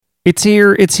It's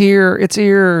here, it's here, it's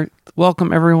here.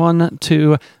 Welcome, everyone,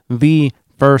 to the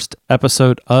first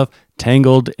episode of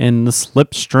Tangled in the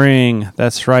Slipstring.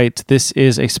 That's right, this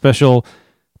is a special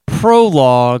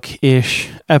prologue-ish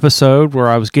episode where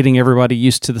I was getting everybody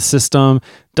used to the system.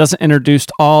 Doesn't introduce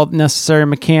all necessary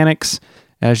mechanics,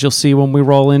 as you'll see when we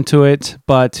roll into it.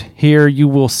 But here you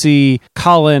will see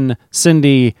Colin,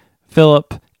 Cindy,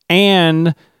 Philip,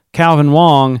 and Calvin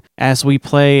Wong as we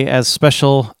play as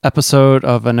special episode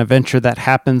of an adventure that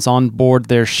happens on board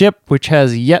their ship, which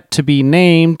has yet to be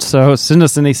named. So send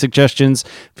us any suggestions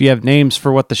if you have names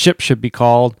for what the ship should be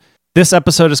called. This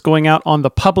episode is going out on the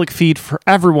public feed for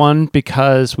everyone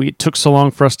because it took so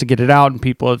long for us to get it out and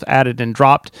people have added and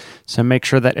dropped. So make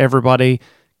sure that everybody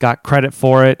got credit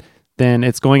for it. Then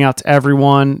it's going out to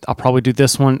everyone. I'll probably do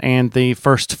this one and the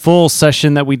first full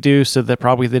session that we do, so that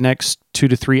probably the next 2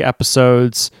 to 3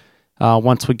 episodes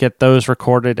once we get those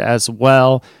recorded as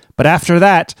well. But after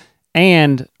that,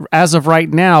 and as of right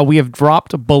now, we have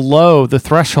dropped below the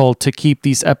threshold to keep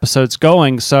these episodes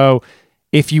going. So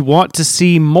if you want to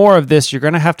see more of this, you're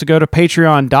going to have to go to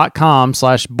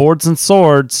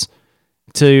patreon.com/boardsandswords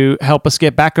to help us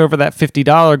get back over that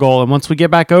 $50 goal. And once we get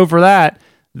back over that,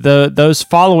 those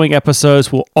following episodes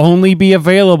will only be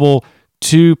available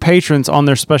to patrons on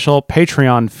their special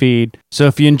Patreon feed. So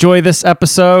if you enjoy this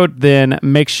episode, then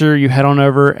make sure you head on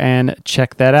over and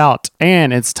check that out.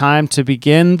 And it's time to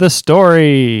begin the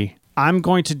story. I'm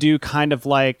going to do kind of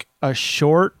like a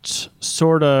short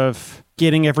sort of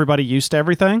getting everybody used to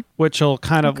everything, which will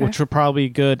probably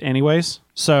be good anyways.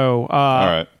 So, all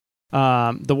right.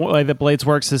 The way that Blades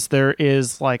works is there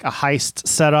is like a heist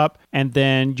setup, and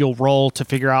then you'll roll to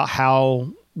figure out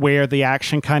where the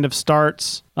action kind of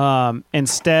starts.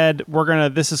 Instead,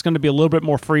 this is going to be a little bit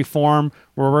more free form,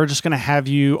 where we're just going to have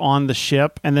you on the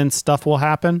ship, and then stuff will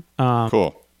happen.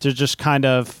 Cool. To just kind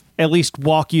of at least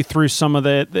walk you through some of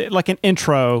the like an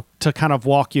intro to kind of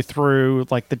walk you through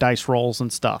like the dice rolls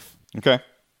and stuff. Okay.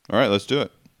 All right, let's do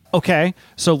it. Okay,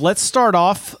 so let's start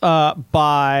off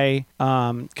by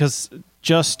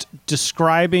just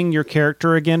describing your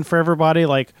character again for everybody.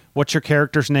 Like, what's your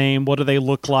character's name? What do they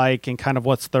look like? And kind of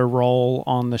what's their role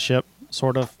on the ship?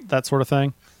 Sort of that sort of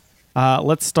thing.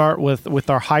 Let's start with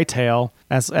our Hightail,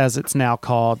 as it's now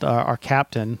called, our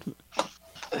captain.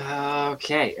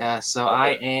 Okay, so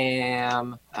I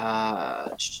am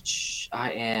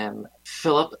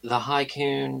Philip the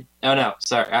High-Coon. Oh no,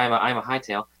 sorry, I'm a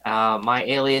Hightail. My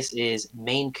alias is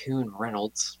Maine Coon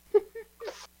Reynolds.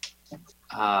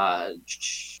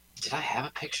 Did I have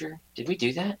a picture? Did we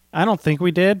do that? I don't think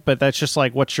we did, but that's just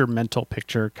like what's your mental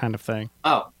picture kind of thing.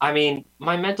 Oh, I mean,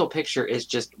 my mental picture is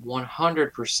just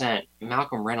 100%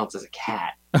 Malcolm Reynolds as a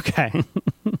cat. Okay.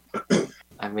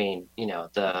 I mean, you know,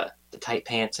 the tight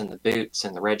pants and the boots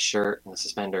and the red shirt and the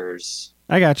suspenders.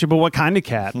 I got you, but what kind of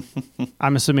cat?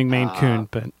 I'm assuming Maine Coon,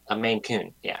 but a Maine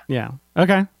Coon, yeah. Yeah.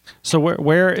 Okay. So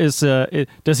where is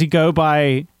does he go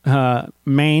by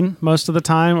Maine most of the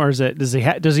time, or is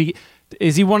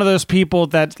he one of those people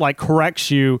that like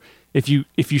corrects you if you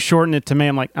shorten it to Maine?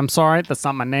 I'm like, I'm sorry, that's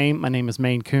not my name. My name is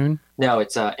Maine Coon. No,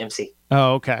 it's MC.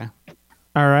 Oh, okay.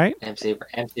 All right. MC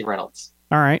Reynolds.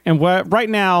 All right. And right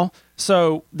now,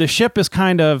 so the ship is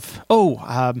kind of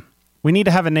we need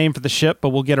to have a name for the ship, but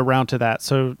we'll get around to that.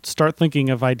 So start thinking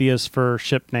of ideas for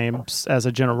ship names as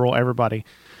a general rule, everybody.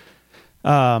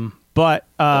 The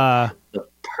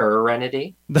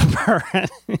Perenity.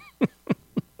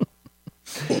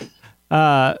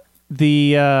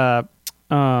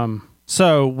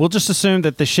 So we'll just assume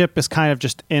that the ship is kind of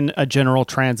just in a general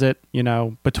transit,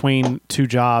 between two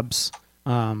jobs.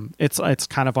 It's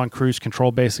kind of on cruise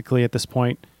control basically at this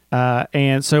point.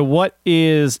 And so what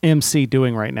is MC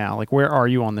doing right now? Like, where are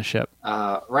you on the ship?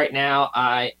 Right now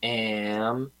I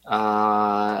am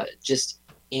just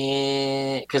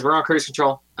in, because we're on cruise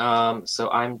control. So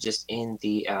I'm just in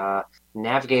the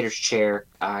navigator's chair.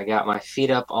 I got my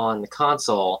feet up on the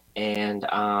console and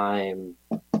I'm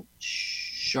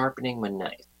sharpening my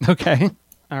knife. Okay.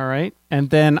 All right. And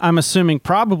then I'm assuming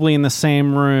probably in the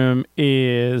same room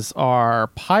is our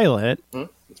pilot.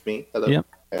 It's me. Hello. Yep.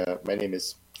 My name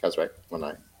is Kazrak One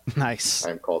Eye. Nice.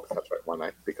 I'm called Kazrak One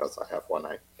Eye because I have one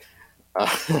eye.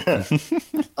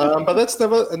 But that's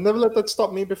never let that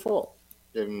stop me before.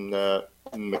 In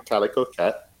Calico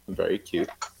Cat, I'm very cute.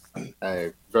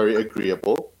 Very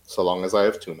agreeable, so long as I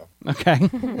have tuna. Okay.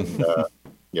 And,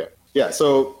 yeah.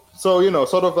 So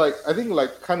sort of like, I think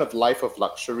like kind of life of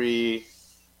luxury,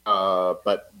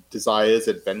 but desires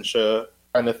adventure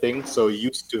kind of thing. So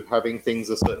used to having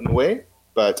things a certain way,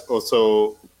 but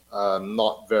also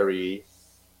not very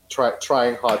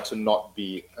trying hard to not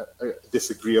be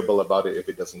disagreeable about it if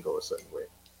it doesn't go a certain way.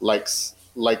 likes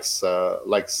flying,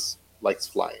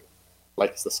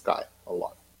 likes the sky a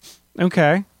lot.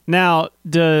 Okay. Now,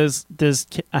 does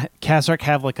Kazrak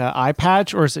have like an eye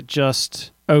patch, or is it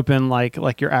just open like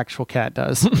your actual cat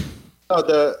does? No,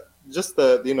 the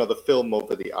film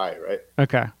over the eye, right?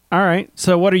 Okay. All right.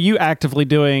 So, what are you actively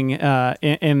doing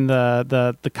in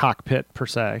the cockpit per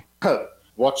se?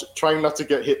 Trying not to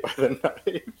get hit by the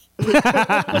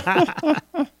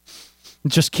knife.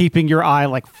 Just keeping your eye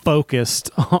like focused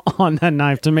on that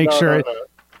knife to make sure.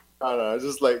 No,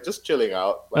 just chilling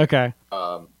out. Like, Okay.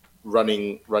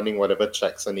 Running whatever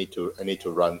checks I need to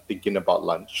run, thinking about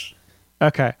lunch.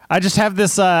 Okay. I just have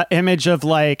this image of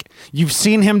like, you've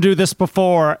seen him do this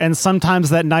before, and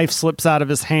sometimes that knife slips out of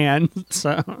his hand.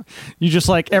 So you just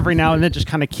like every now and then just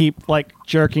kind of keep like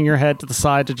jerking your head to the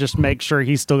side to just make sure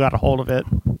he's still got a hold of it.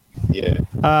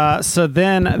 Yeah. So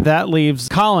then that leaves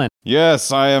Colin.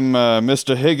 Yes, I am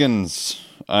Mr. Higgins.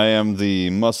 I am the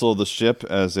muscle of the ship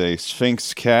as a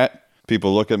Sphinx cat.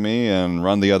 People look at me and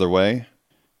run the other way.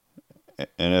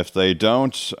 And if they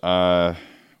don't, I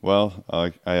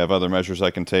have other measures I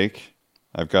can take.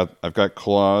 I've got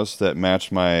claws that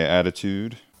match my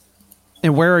attitude.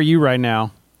 And where are you right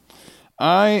now?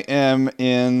 I am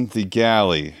in the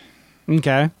galley.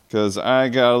 Okay. Because I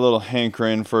got a little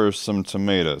hankering for some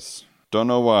tomatoes. Don't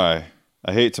know why.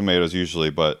 I hate tomatoes usually,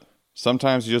 but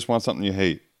sometimes you just want something you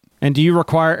hate. And do you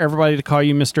require everybody to call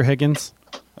you Mr. Higgins?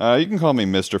 You can call me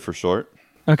Mister for short.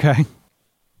 Okay.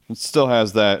 It still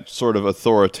has that sort of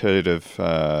authoritative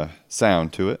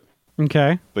sound to it.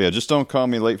 Okay. But yeah, just don't call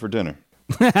me late for dinner.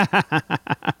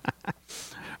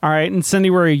 All right. And Cindy,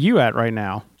 where are you at right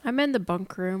now? I'm in the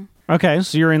bunk room. Okay.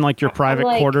 So you're in like your private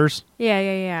quarters?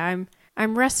 Yeah.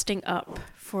 I'm resting up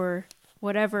for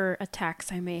whatever attacks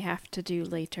I may have to do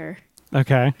later.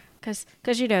 Okay. Because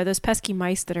those pesky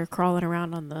mice that are crawling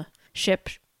around on the ship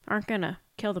aren't going to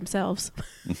kill themselves.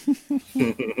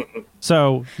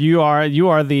 So you are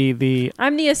the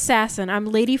I'm the assassin. I'm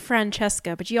Lady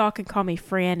Francesca, but you all can call me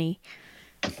Franny.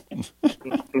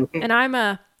 And I'm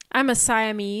a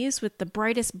Siamese with the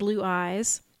brightest blue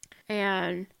eyes,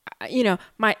 and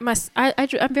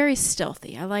I'm very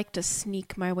stealthy. I like to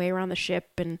sneak my way around the ship,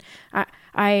 and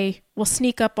I will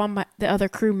sneak up on the other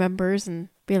crew members and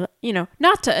be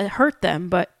not to hurt them,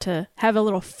 but to have a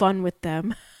little fun with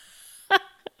them.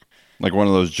 Like one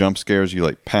of those jump scares, you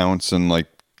like pounce and like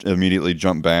immediately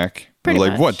jump back. Pretty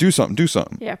like, much. what? Do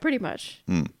something. Yeah, pretty much.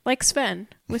 Like Sven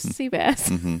with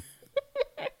Seabass.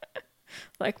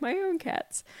 Like my own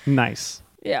cats. nice.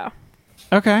 Yeah.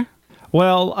 Okay.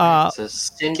 Well, So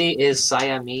Cindy is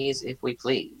Siamese, if we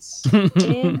please.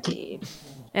 Indeed.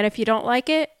 And if you don't like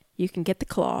it, you can get the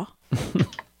claw.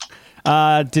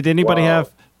 did anybody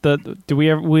have do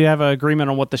we have an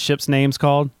agreement on what the ship's name's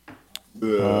called?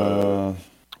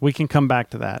 We can come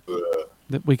back to that.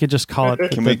 We could just call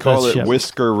it. Can we call it ship.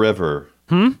 Whisker River?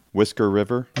 Whisker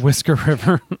River? Whisker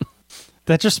River.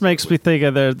 That just makes me think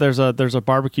of there's a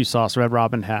barbecue sauce Red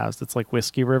Robin has. It's like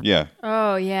Whiskey River. Yeah.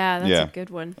 Oh, yeah. That's a good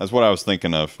one. That's what I was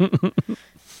thinking of.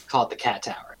 Call it the Cat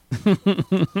Tower.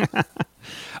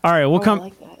 All right,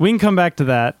 we can come back to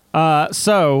that.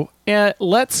 So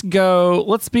let's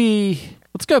go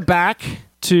back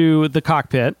to the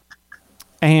cockpit.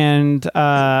 And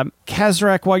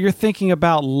Kazrak, while you're thinking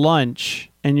about lunch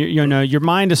and your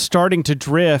mind is starting to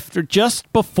drift, or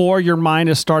just before your mind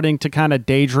is starting to kind of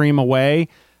daydream away,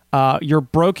 you're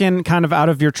broken kind of out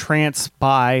of your trance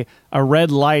by a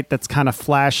red light that's kind of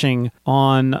flashing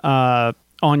on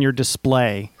your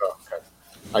display. Okay.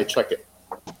 I check it.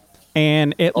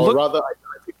 And it rather, I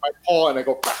pick my paw and I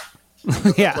go.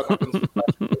 Yeah.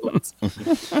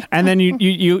 And then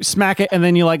you smack it, and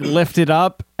then you like lift it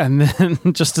up, and then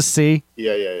just to see.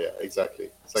 Yeah,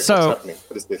 exactly. It's like, So, what's happening?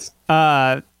 What is this?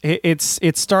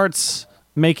 It starts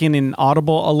making an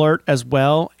audible alert as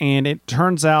well, and it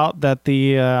turns out that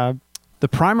the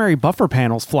primary buffer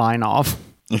panel's flying off.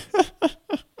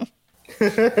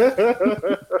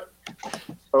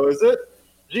 Oh, is it?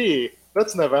 Gee,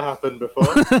 that's never happened before.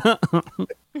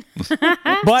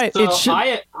 But So it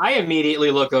should. I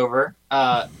immediately look over.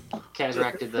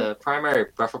 Kazrak, did the primary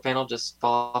buffer panel just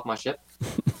fall off my ship?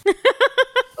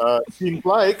 Seems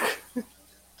like.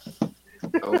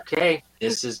 Okay,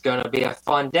 this is gonna be a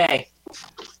fun day.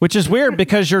 Which is weird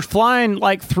because you're flying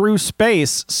like through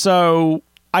space, so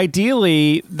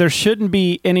ideally there shouldn't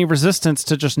be any resistance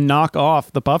to just knock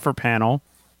off the buffer panel,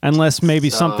 unless maybe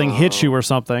something hits you or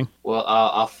something. Well,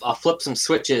 I'll flip some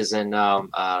switches and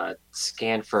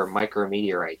scan for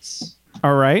micrometeorites.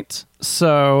 All right,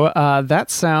 so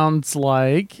that sounds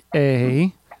like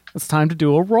it's time to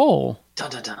do a roll. Dun,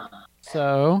 dun, dun.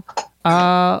 So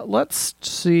Let's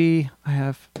see. I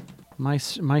have my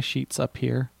sheets up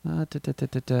here.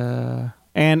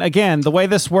 And again, the way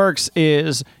this works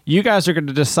is you guys are going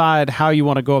to decide how you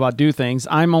want to go about do things.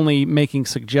 I'm only making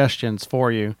suggestions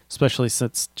for you, especially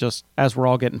since just as we're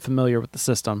all getting familiar with the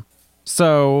system.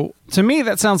 So to me,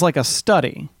 that sounds like a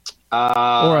study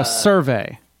or a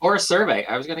survey. Or a survey.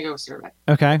 I was going to go with survey.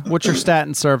 Okay. What's your stat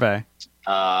in survey?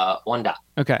 1 die.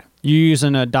 Okay. You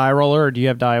using a die roller or do you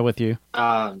have die with you?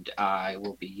 I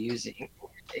will be using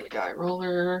a die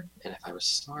roller, and if I was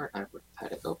smart, I would have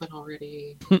had it open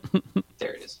already.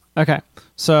 There it is. Okay.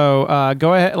 So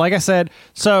go ahead. Like I said,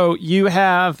 so you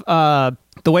have the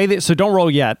way that, so don't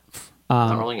roll yet.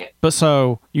 Not rolling it. But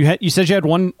so you said you had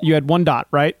one dot,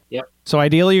 right? Yep. So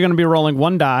ideally you're going to be rolling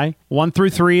 1 die. 1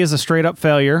 through 3 is a straight up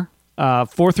failure. 4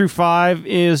 through 5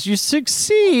 is you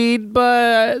succeed,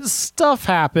 but stuff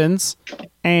happens.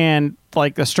 And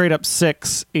like a straight up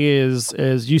 6 is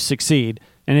you succeed.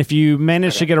 And if you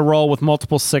manage to get a roll with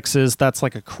multiple 6s, that's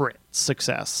like a crit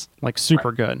success, like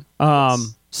super good.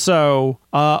 So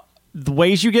the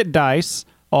ways you get dice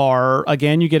are,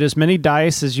 again, you get as many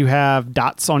dice as you have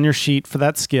dots on your sheet for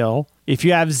that skill. If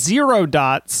you have 0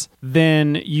 dots,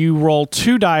 then you roll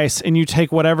 2 dice and you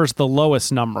take whatever's the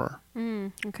lowest number.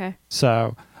 Okay.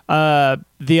 So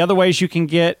the other ways you can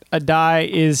get a die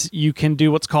is you can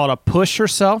do what's called a push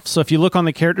yourself. So if you look on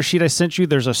the character sheet I sent you,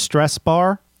 there's a stress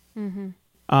bar.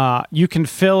 You can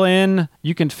fill in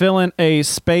a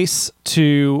space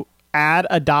to add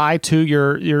a die to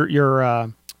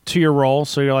your roll.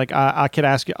 So you're like, I could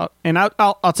ask you, and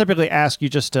I'll typically ask you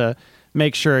just to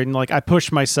make sure. And like, I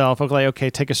push myself. I'm like, okay,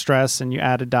 take a stress, and you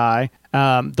add a die.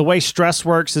 The way stress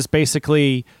works is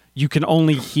basically you can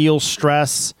only heal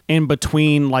stress in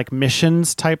between like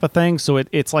missions type of thing. So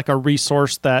it's like a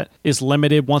resource that is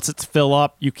limited. Once it's fill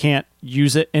up, you can't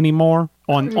use it anymore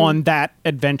on that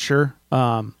adventure.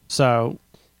 And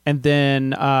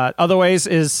then other ways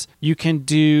is you can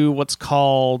do what's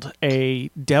called a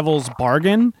devil's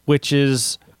bargain, which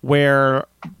is where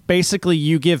basically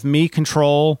you give me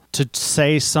control to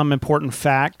say some important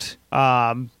fact,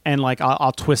 and like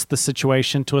I'll twist the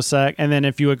situation to a sec, and then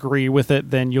if you agree with it,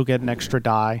 then you'll get an extra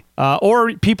die.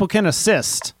 Or people can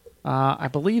assist. I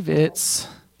believe is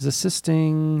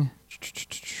assisting.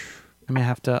 I may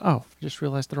have to. Oh, I just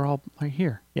realized they're all right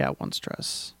here. Yeah, 1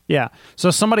 stress. Yeah. So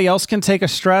somebody else can take a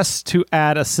stress to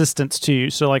add assistance to you.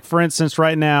 So, like for instance,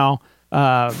 right now,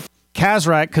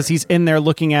 Kazrak, because he's in there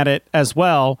looking at it as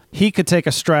well, he could take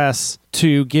a stress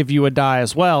to give you a die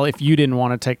as well if you didn't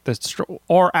want to take the.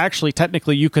 Or actually,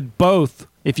 technically, you could both.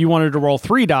 If you wanted to roll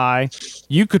 3 die,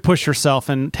 you could push yourself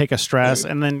and take a stress,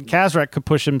 and then Kazrak could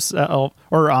push himself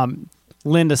or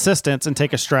lend assistance and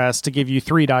take a stress to give you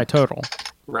 3 die total.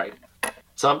 Right.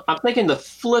 So I'm thinking the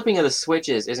flipping of the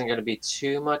switches isn't going to be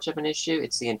too much of an issue.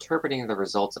 It's the interpreting of the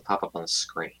results that pop up on the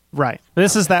screen. Right.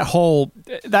 This is that whole.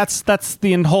 That's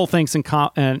the whole thing's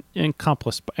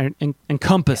encompassed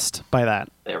by that.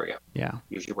 There we go. Yeah.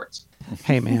 Use your words.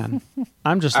 Hey man,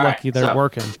 I'm just All lucky right, they're so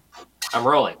working. I'm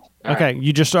rolling. All Okay, right.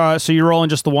 you just so you're rolling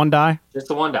just the 1 die. Just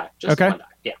the 1 die. Just Okay. the 1 die.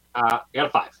 Yeah. I got a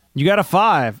 5. You got a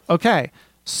 5. Okay,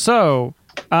 so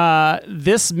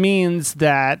this means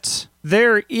that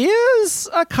there is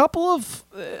a couple of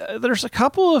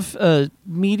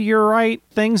meteorite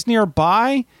things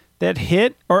nearby that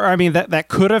hit, or I mean that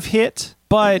could have hit,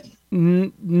 but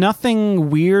nothing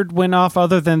weird went off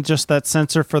other than just that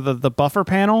sensor for the buffer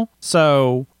panel.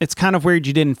 So it's kind of weird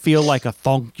you didn't feel like a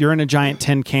thunk. You're in a giant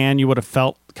tin can. You would have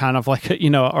felt kind of like,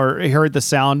 or heard the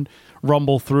sound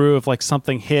rumble through if like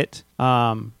something hit.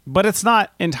 But it's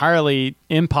not entirely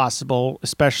impossible,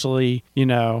 especially,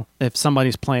 if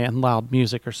somebody's playing loud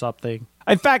music or something.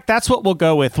 In fact, that's what we'll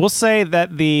go with. We'll say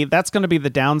that that's going to be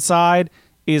the downside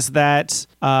is that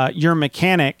your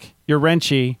mechanic, your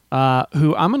Renchi,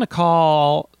 who I'm going to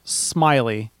call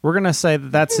Smiley. We're going to say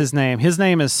that's his name. His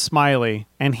name is Smiley,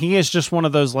 and he is just one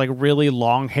of those like really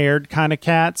long-haired kind of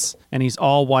cats, and he's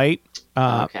all white.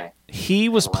 Okay. He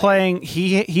was playing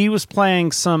he was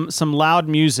playing some loud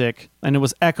music, and it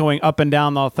was echoing up and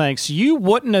down the whole thing. So you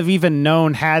wouldn't have even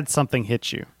known had something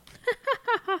hit you.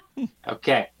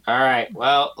 Okay. All right.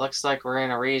 Well, looks like we're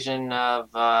in a region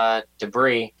of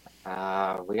debris.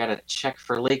 We got to check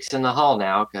for leaks in the hull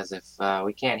now, because if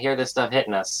we can't hear this stuff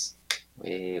hitting us,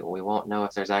 we won't know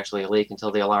if there's actually a leak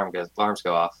until the alarms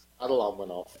go off. That alarm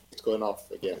went off. It's going off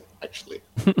again, actually.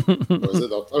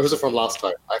 Or was it from last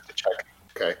time? I have to check.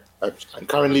 Okay. I'm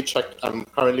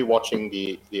currently watching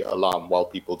the alarm while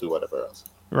people do whatever else.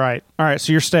 Right. All right.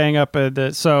 So you're staying up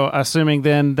at so assuming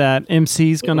then that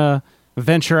MC's gonna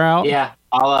venture out. Yeah.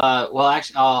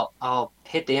 I'll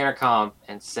hit the intercom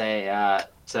and say,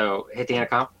 So hit the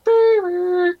intercom.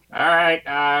 All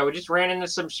right, we just ran into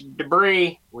some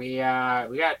debris. We got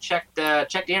to check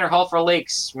the inner hull for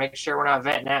leaks. Make sure we're not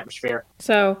venting atmosphere.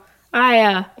 So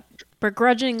I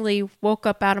begrudgingly woke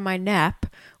up out of my nap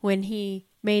when he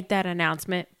made that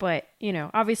announcement. But,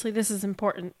 obviously this is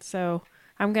important. So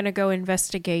I'm going to go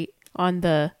investigate on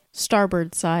the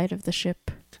starboard side of the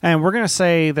ship. And we're going to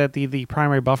say that the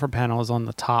primary buffer panel is on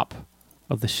the top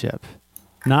of the ship.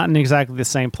 Not in exactly the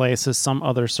same place as some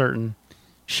other certain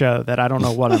show that I don't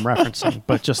know what I'm referencing,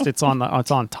 but just it's on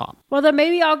top. Well, then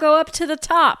maybe I'll go up to the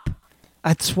top.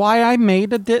 That's why I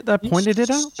pointed it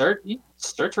out.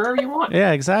 Search wherever you want.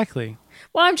 Yeah, exactly.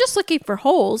 Well, I'm just looking for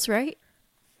holes, right?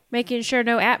 Making sure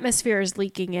no atmosphere is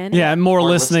leaking in. Yeah, and more Or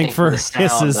listening for the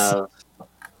sound hisses.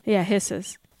 Yeah,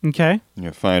 hisses. Okay. You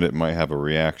find it might have a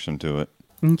reaction to it.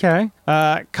 Okay.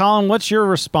 Colin, what's your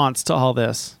response to all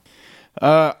this?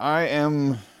 I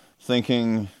am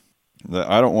thinking that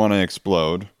I don't want to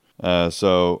explode.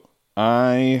 So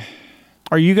I...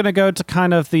 Are you going to go to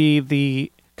kind of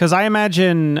the... Because I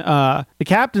imagine the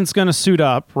captain's going to suit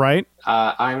up, right?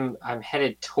 I'm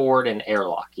headed toward an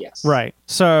airlock. Yes. Right.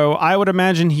 So I would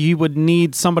imagine he would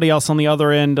need somebody else on the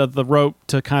other end of the rope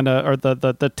to kind of, or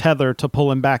the tether to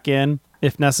pull him back in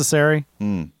if necessary.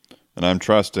 And I'm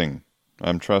trusting.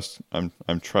 I'm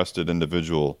trusted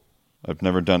individual. I've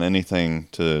never done anything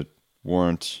to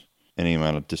warrant any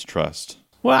amount of distrust.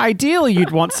 Well, ideally you'd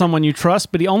want someone you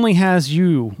trust, but he only has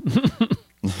you.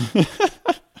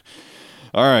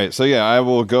 All right. So yeah, I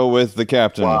will go with the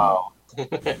captain. Wow.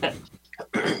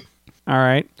 All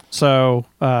right. So,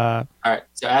 All right.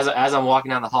 So as I'm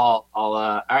walking down the hall, I'll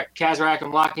all right, Kazrak,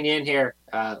 I'm locking you in here.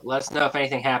 Let us know if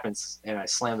anything happens. And I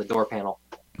slam the door panel.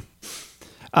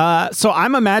 so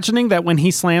I'm imagining that when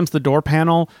he slams the door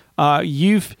panel,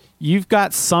 you've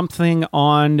got something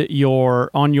on your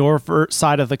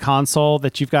side of the console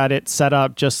that you've got it set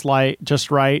up just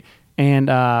right,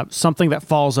 and something that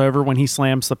falls over when he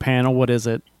slams the panel. What is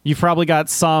it? You've probably got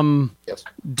some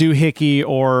doohickey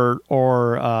or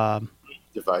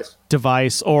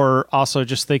device, or also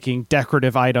just thinking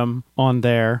decorative item on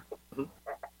there.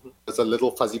 There's a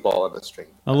little fuzzy ball on the string.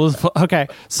 Okay,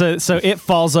 so it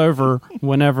falls over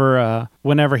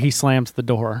whenever he slams the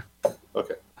door.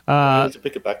 Okay. I need to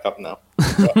pick it back up now.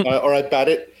 Or I bat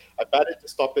it to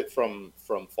stop it from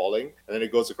falling, and then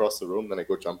it goes across the room. Then I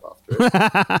go jump after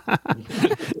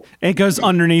it. It goes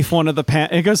underneath one of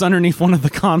the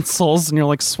consoles, and you're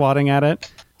like swatting at it.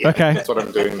 Yeah, okay, that's what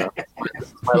I'm doing now. This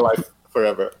is my life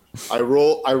forever. I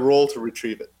roll to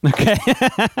retrieve it. Okay.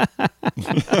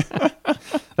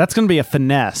 That's going to be a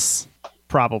finesse,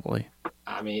 probably.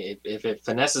 I mean, if it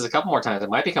finesses a couple more times, it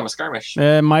might become a skirmish.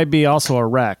 It might be also a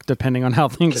wreck, depending on how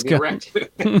things go.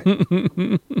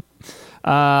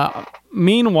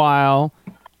 Meanwhile,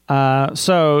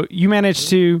 so you managed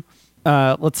to,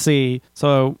 let's see.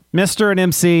 So Mr. and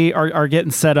MC are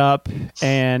getting set up,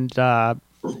 and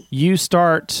you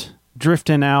start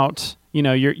drifting out.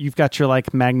 You've got your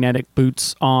like magnetic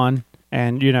boots on,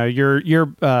 and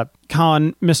you're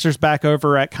Colin, Mister's back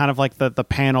over at kind of like the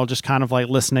panel, just kind of like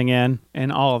listening in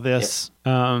and all of this.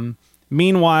 Yep.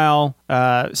 Meanwhile,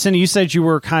 Cindy, you said you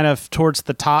were kind of towards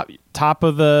the top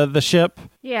of the ship.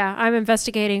 Yeah, I'm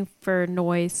investigating for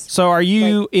noise. So are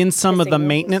you in some of the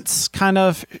maintenance kind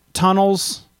of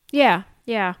tunnels? Yeah.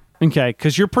 Okay,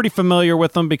 because you're pretty familiar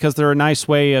with them because they're a nice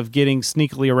way of getting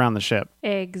sneakily around the ship.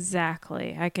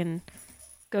 Exactly. I can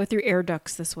go through air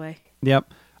ducts this way.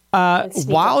 Yep.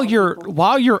 While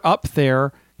you're up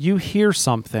there, you hear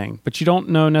something, but you don't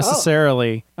know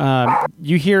necessarily.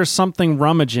 You hear something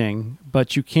rummaging,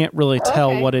 but you can't really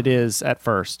tell what it is at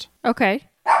first. Okay.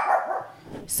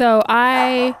 So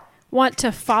I want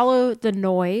to follow the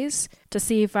noise to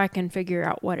see if I can figure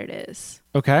out what it is.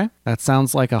 Okay. That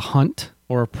sounds like a hunt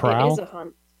or a prowl. It is a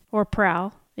hunt. Or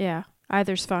prowl. Yeah.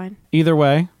 Either's fine. Either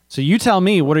way. So you tell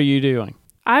me, what are you doing?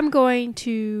 I'm going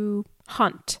to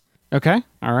hunt. Okay.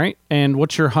 All right. And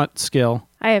what's your hunt skill?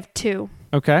 I have 2.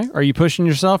 Okay. Are you pushing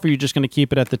yourself, or are you just going to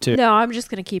keep it at the 2? No, I'm just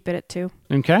going to keep it at 2.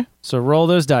 Okay. So roll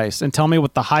those dice and tell me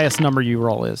what the highest number you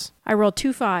roll is. I rolled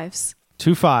 2 5s.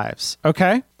 2 5s.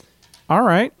 Okay. All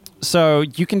right. So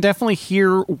you can definitely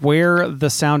hear where the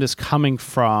sound is coming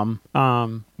from,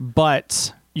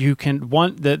 but you can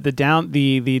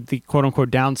the quote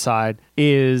unquote downside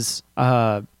is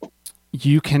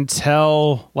you can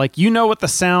tell, like, what the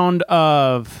sound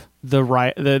of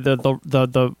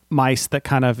the mice that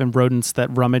kind of, and rodents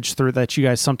that rummage through, that you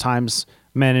guys sometimes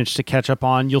manage to catch up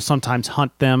on. You'll sometimes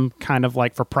hunt them kind of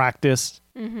like for practice.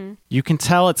 Mm-hmm. You can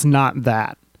tell it's not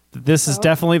that. This is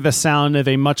definitely the sound of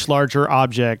a much larger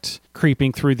object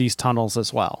creeping through these tunnels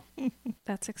as well.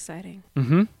 That's exciting.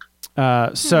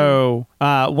 So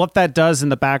what that does in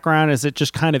the background is it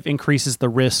just kind of increases the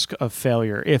risk of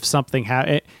failure. If something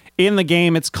in the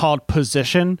game, it's called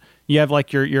position. You have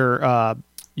like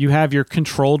you have your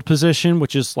controlled position,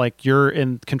 which is like you're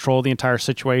in control of the entire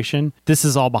situation. This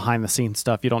is all behind the scenes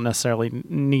stuff. You don't necessarily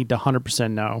need to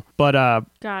 100% know. But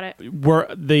Got it. where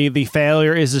the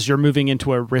failure is you're moving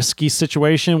into a risky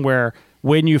situation where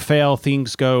when you fail,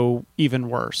 things go even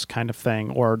worse, kind of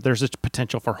thing, or there's a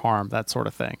potential for harm, that sort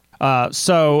of thing.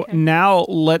 So now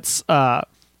let's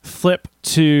flip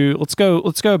to let's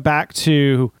go back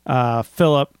to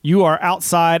Philip. You are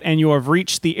outside and you have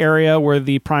reached the area where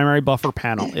the primary buffer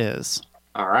panel is.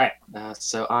 All right.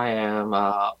 So I am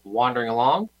wandering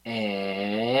along,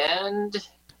 and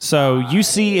So you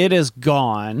see it is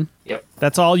gone. Yep.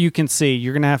 That's all you can see.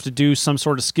 You're going to have to do some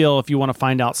sort of skill if you want to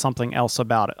find out something else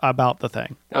about the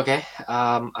thing. Okay.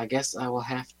 I guess I will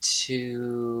have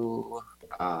to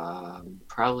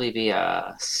probably be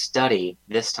a study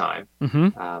this time.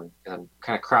 Mm-hmm. I'm kind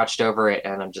of crouched over it,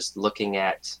 and I'm just looking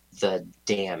at the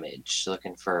damage,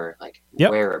 looking for like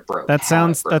where it broke. That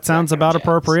sounds about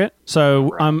appropriate. So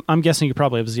Right. I'm guessing you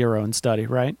probably have 0 in study,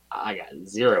 right? I got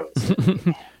 0.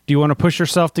 Do you want to push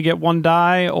yourself to get 1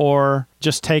 die, or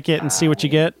just take it and see what you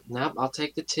get? Nope, I'll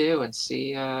take the 2 and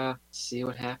see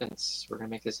what happens. We're gonna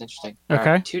make this interesting. Okay. All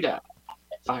right, 2 die.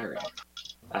 Firing.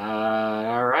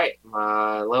 All right.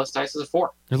 My lowest dice is a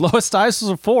 4. Your lowest dice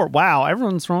was a 4. Wow,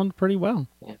 everyone's rolling pretty well.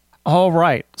 Yeah. All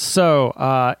right.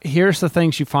 So here's the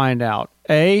things you find out.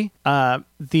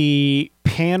 The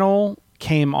panel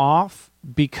came off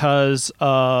because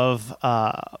of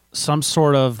some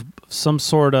sort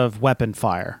of weapon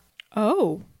fire.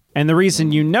 Oh. And the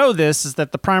reason you know this is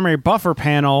that the primary buffer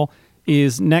panel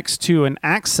is next to an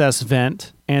access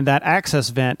vent, and that access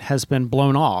vent has been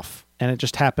blown off, and it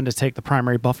just happened to take the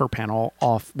primary buffer panel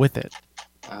off with it.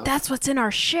 That's what's in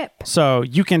our ship. So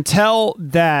you can tell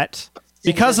that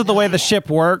because of the way the ship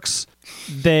works,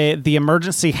 the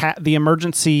emergency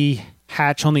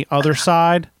hatch on the other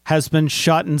side has been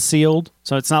shut and sealed.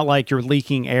 So it's not like you're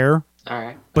leaking air, All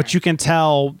right. but you can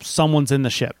tell someone's in the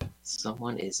ship.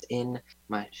 Someone is in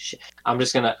my ship. I'm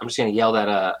just gonna yell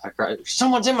that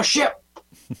someone's in my ship.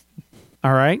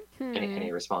 All right.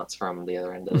 Any response from the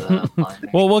other end of the line?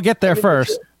 Well, we'll get there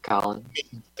first. Colin.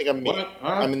 I think I'm me.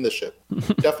 I'm in the ship.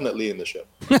 Definitely in the ship.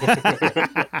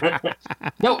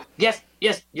 No, yes,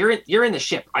 you're in the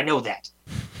ship. I know that.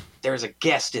 There's a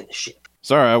guest in the ship.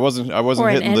 Sorry, I wasn't Or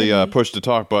an hitting the enemy. push to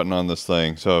talk button on this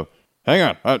thing. So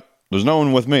hang on. There's no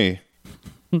one with me.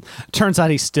 Turns out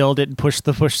he still didn't push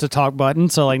to talk button,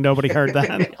 so like nobody heard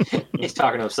that. He's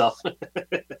talking to himself.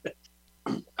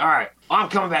 All right, I'm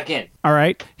coming back in. All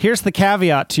right. Here's the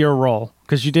caveat to your roll,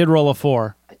 because you did roll a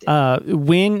 4. I did.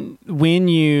 When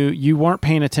you weren't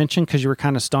paying attention because you were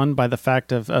kind of stunned by the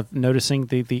fact of noticing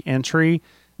the entry,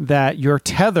 that your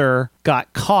tether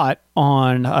got caught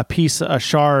on a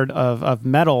shard of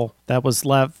metal that was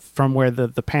left from where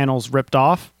the panels ripped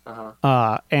off.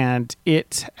 And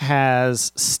it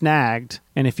has snagged.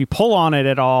 And if you pull on it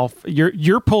at all,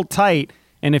 you're pulled tight.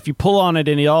 And if you pull on it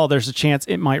at all, there's a chance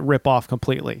it might rip off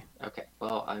completely. Okay.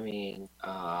 Well, I mean,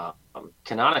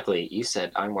 canonically, you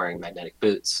said I'm wearing magnetic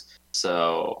boots,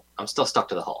 so I'm still stuck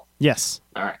to the hull. Yes.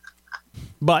 All right.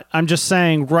 But I'm just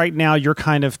saying right now you're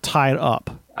kind of tied up.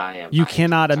 I am. You I am-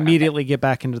 cannot okay. immediately get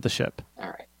back into the ship. All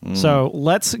right. So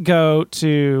let's go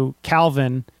to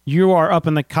Calvin. You are up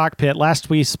in the cockpit. Last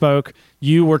we spoke,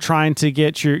 you were trying to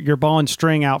get your ball and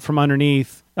string out from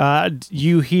underneath.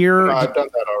 You hear... No, I've done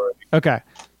that already. Okay.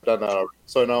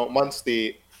 So now, once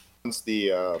the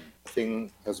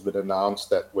thing has been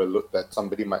announced that that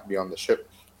somebody might be on the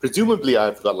ship, presumably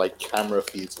I've got like camera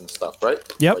feeds and stuff, right?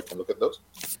 Yep. So I can look at those.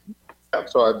 Yeah,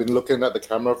 so I've been looking at the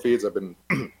camera feeds. I've been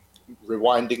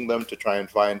rewinding them to try and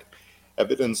find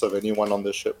evidence of anyone on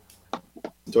the ship.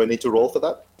 Do I need to roll for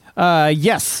that?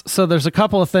 Yes. So there's a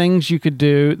couple of things you could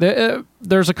do.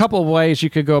 There's a couple of ways you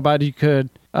could go about it. You could,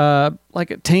 like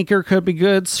a tinker could be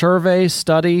good. Survey,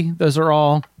 study. Those are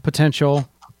all potential.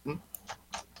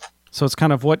 So it's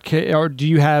kind of or do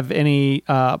you have any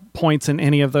points in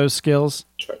any of those skills?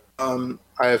 Sure.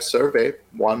 I have survey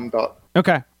 1 dot.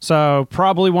 Okay. So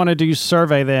probably want to do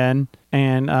survey then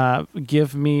and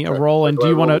give me a roll. And do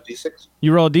you want to... D6?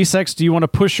 You roll a d6. Do you want to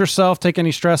push yourself, take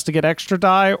any stress to get extra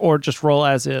die, or just roll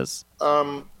as is?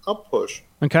 I'll push.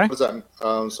 Okay. What's that?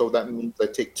 So that means I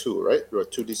take 2, right? Or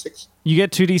 2d6. You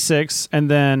get 2d6,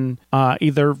 and then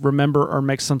either remember or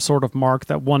make some sort of mark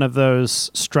that one of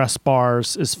those stress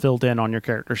bars is filled in on your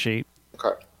character sheet.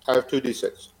 Okay. I have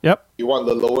 2d6. Yep. You want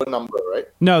the lower number, right?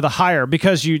 No, the higher,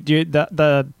 because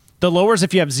the lowers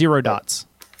if you have 0 dots.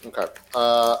 Okay.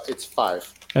 It's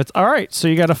 5. That's all right. So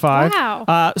you got a 5. Wow.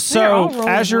 They're all So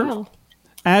rolling well.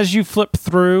 as you flip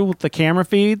through the camera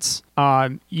feeds,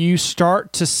 you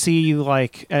start to see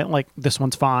like this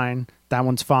one's fine, that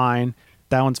one's fine,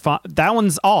 that one's fine, that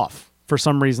one's off for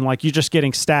some reason. Like you're just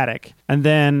getting static, and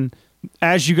then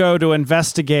as you go to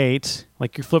investigate,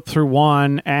 like you flip through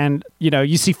one, and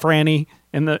you see Franny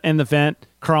in the vent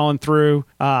crawling through,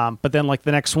 but then like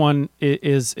the next one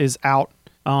is out,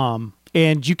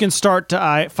 and you can start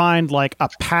to find like a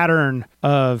pattern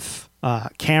of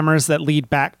cameras that lead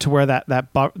back to where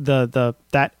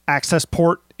that access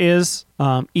port is.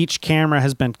 Each camera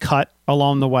has been cut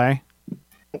along the way.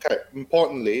 Okay.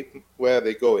 Importantly, where are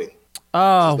they going?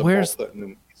 Oh, The where's most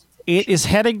pertinent piece of it? Is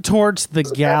heading towards the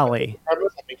galley.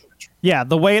 cameras are making the trip. Yeah,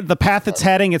 the path it's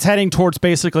heading towards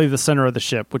basically the center of the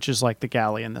ship, which is like the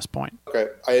galley in this point. Okay.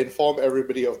 I inform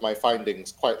everybody of my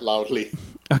findings quite loudly.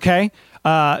 Okay.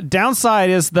 Downside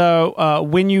is though,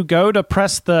 when you go to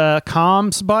press the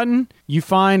comms button, you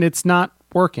find it's not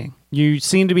working. You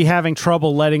seem to be having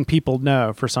trouble letting people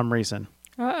know for some reason.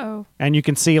 Uh-oh. And you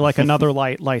can see like another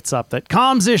light lights up that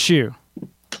comms issue.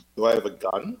 Do I have a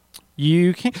gun?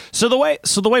 You can so the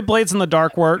way Blades in the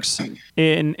Dark works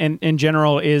in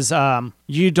general is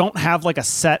you don't have like a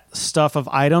set stuff of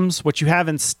items. What you have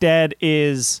instead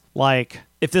is like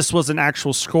if this was an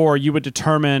actual score, you would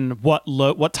determine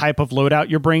what type of loadout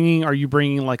you're bringing. Are you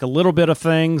bringing like a little bit of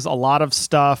things, a lot of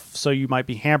stuff, so you might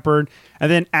be hampered? And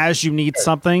then as you need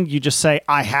something, you just say,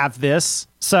 "I have this."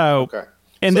 So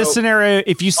in this scenario,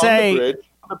 if you say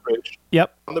on the bridge,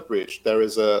 yep, on the bridge, there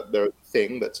is a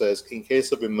thing that says, "In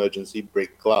case of emergency,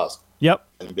 break glass." yep,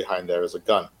 And behind there is a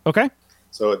gun. okay,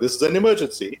 So this is an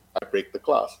emergency. I break the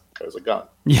glass. There's a gun.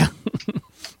 yeah,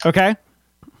 okay,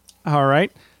 all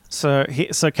right. So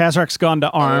Kazrak's gone to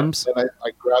arms. And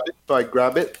I grab it. So I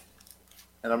grab it,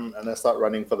 and I start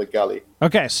running for the galley.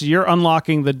 Okay, so you're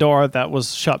unlocking the door that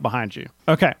was shut behind you.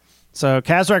 Okay, so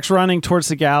Kazrak's running towards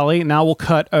the galley. Now we'll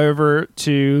cut over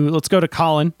to, let's go to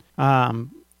Colin.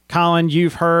 Colin,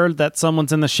 you've heard that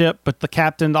someone's in the ship, but the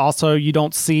captain also, you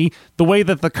don't see. The way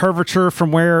that the curvature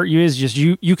from where you is, just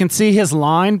you can see his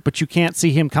line, but you can't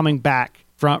see him coming back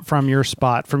from your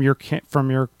spot, from your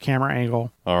camera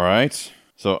angle. All right.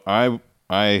 So I'm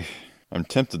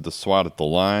tempted to swat at the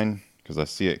line because I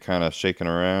see it kind of shaking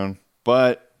around.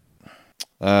 But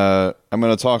I'm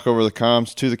going to talk over the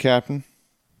comms to the captain.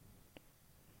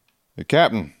 The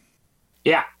captain,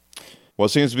 Yeah. what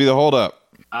seems to be the holdup?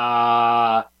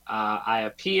 I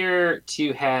appear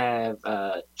to have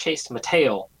chased my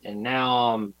tail, and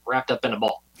now I'm wrapped up in a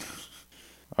ball.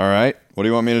 All right. What do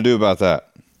you want me to do about that?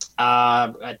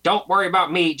 Don't worry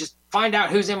about me. Just find out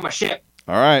who's in my ship.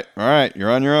 All right.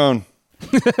 You're on your own.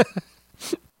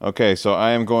 Okay, so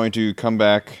I am going to come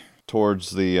back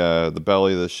towards the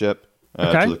belly of the ship,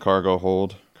 Okay. to the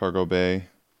cargo bay,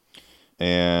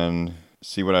 and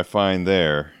see what I find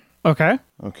there. Okay.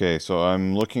 Okay, so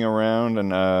I'm looking around,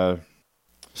 and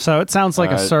So it sounds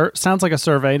like a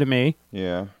survey to me.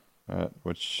 yeah,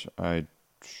 which I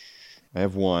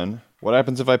have one. What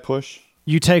happens if I push?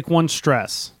 You take one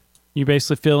stress. You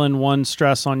basically fill in one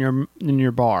stress on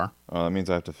your bar. Oh, that means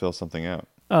I have to fill something out.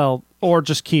 Oh, or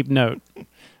just keep note.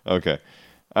 Okay,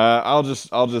 I'll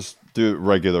just do it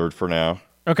regular for now.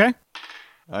 Okay.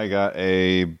 I got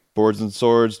a Boards and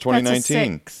Swords 2019, That's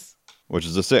a 6. which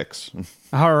is a 6.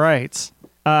 All right.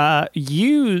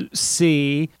 You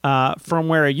see from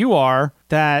where you are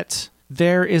that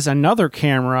there is another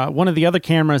camera. One of the other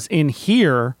cameras in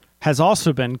here has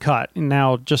also been cut.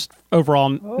 Now, just overall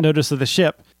notice of the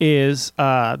ship is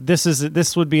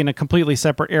this would be in a completely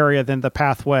separate area than the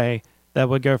pathway that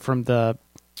would go from the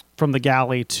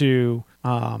galley to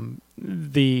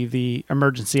the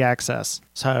emergency access.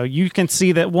 So you can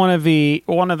see that one of the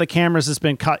cameras has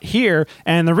been cut here,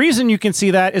 and the reason you can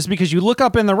see that is because you look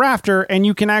up in the rafter and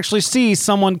you can actually see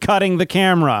someone cutting the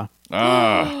camera,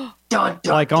 Ah. Dun,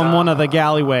 dun, like on one of the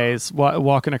galleyways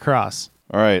walking across.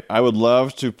 All right, I would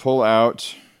love to pull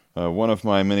out one of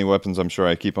my many weapons. I'm sure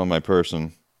I keep on my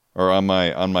person or on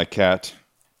my cat.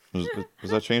 Does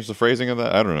that change the phrasing of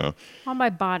that? I don't know. On my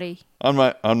body.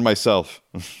 On myself.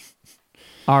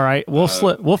 All right, we'll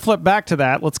flip back to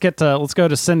that. Let's go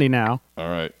to Cindy now. All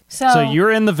right. So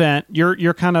you're in the vent.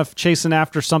 You're kind of chasing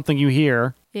after something you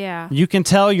hear. Yeah. You can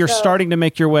tell you're starting to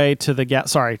make your way to the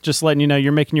Sorry, just letting you know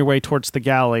you're making your way towards the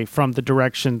galley from the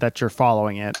direction that you're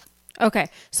following it. Okay.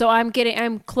 So I'm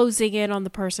closing in on the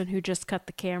person who just cut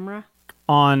the camera.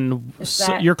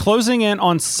 You're closing in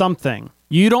on something.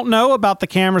 You don't know about the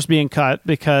cameras being cut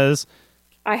because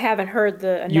I haven't heard the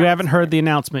announcement. You haven't heard the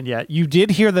announcement yet. You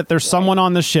did hear that there's someone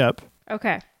on the ship.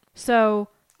 Okay. So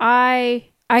I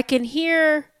can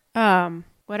hear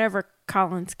whatever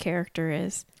Colin's character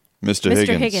is.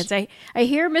 Mr. Higgins. I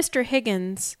hear Mr.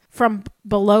 Higgins from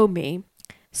below me.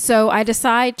 So I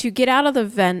decide to get out of the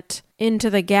vent into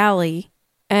the galley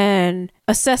and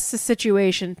assess the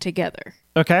situation together.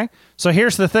 Okay. So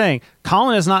here's the thing.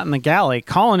 Colin is not in the galley.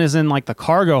 Colin is in like the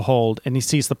cargo hold and he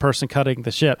sees the person cutting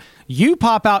the ship. You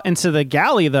pop out into the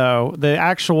galley though, the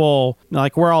actual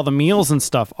like where all the meals and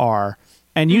stuff are,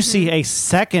 and you see a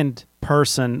second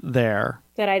person there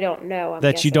That I don't know. I'm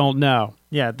that guessing. you don't know.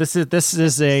 Yeah, this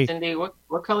is a Cindy, what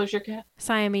color's your cat?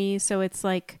 Siamese, so it's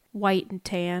like white and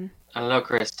tan. I don't know,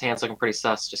 Chris. Tan's looking pretty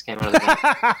sus. Just came out of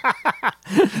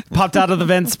the popped out of the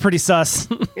vents pretty sus.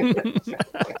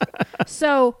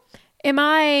 So, am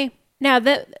I now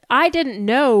that I didn't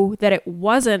know that it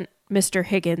wasn't Mr.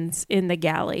 Higgins in the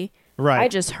galley. Right. I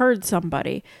just heard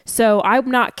somebody. So, I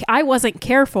wasn't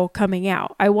careful coming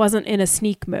out. I wasn't in a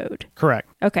sneak mode. Correct.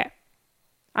 Okay.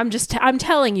 I'm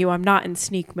telling you I'm not in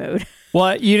sneak mode.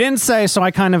 Well, you didn't say, so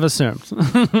I kind of assumed.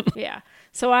 Yeah.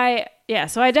 So I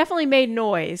definitely made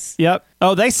noise. Yep.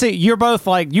 Oh, they see you're both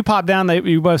like you pop down.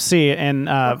 You both see it,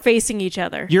 and Facing each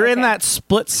other. you're in Okay. that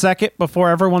split second before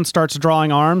everyone starts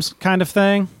drawing arms, kind of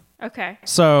thing. Okay.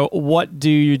 So what do?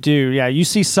 Yeah, you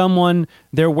see someone.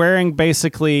 They're wearing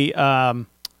basically a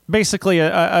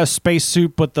space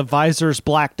suit, but the visor's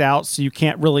blacked out, so you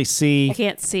can't really I see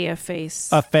can't see a face.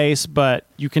 a face. But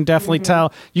you can definitely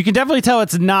tell. You can definitely tell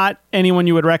it's not anyone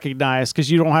you would recognize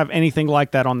because you don't have anything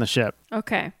like that on the ship.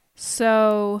 Okay.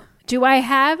 So, do I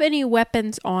have any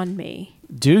weapons on me?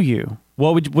 Do you?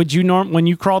 What would you when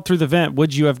you crawled through the vent?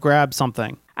 Would you have grabbed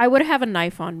something? I would have a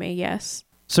knife on me, yes.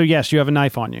 So yes, you have a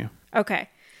knife on you. Okay.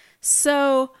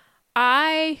 So,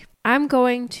 I'm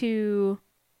going to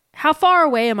how far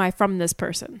away am I from this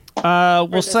person? We'll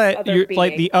this say other you're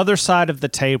like being. the other side of the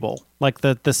table, like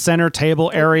the center table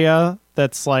area.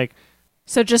 That's like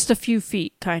So just a few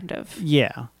feet, kind of.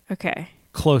 yeah, Okay.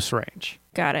 close range.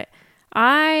 Got it.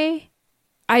 I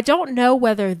don't know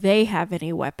whether they have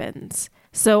any weapons.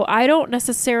 So I don't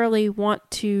necessarily want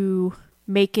to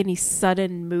make any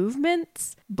sudden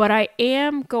movements, but I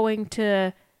am going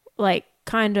to like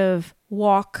kind of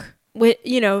walk with,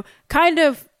 kind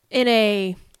of in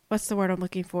a, what's the word I'm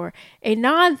looking for? A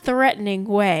non-threatening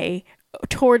way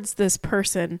towards this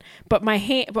person, but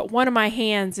one of my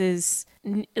hands is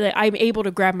I'm able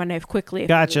to grab my knife quickly.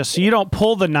 Gotcha. So you don't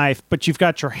pull the knife, but you've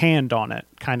got your hand on it,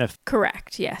 kind of.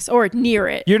 Correct. Yes. Or near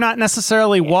it. You're not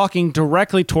necessarily walking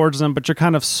directly towards them, but you're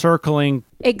kind of circling.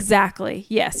 Exactly.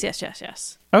 Yes.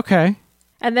 Okay.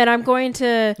 And then I'm going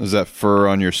to, Is that fur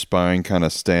on your spine kind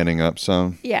of standing up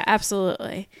some? yeah,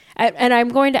 absolutely. And I'm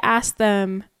going to ask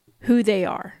them who they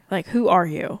are. Like, who are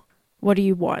you? What do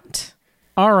you want?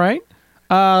 All right.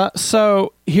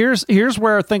 So here's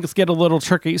where things get a little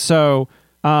tricky. So,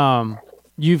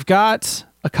 you've got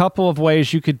a couple of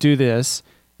ways you could do this.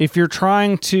 If you're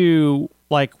trying to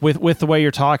like with the way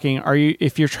you're talking,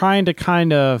 if you're trying to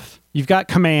kind of, you've got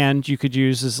command you could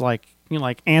use as like,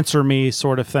 like answer me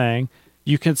sort of thing.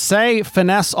 You could say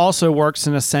finesse also works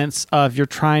in a sense of you're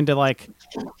trying to like,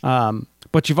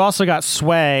 but you've also got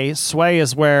sway. Sway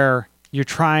is where you're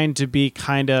trying to be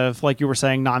kind of, like you were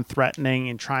saying, non-threatening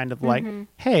and trying to like,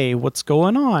 hey, what's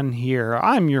going on here?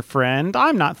 I'm your friend.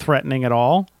 I'm not threatening at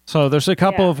all. So there's a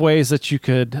couple of ways that you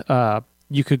could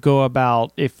go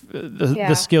about if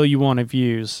the skill you want to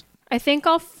use. I think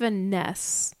I'll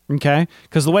finesse. Okay?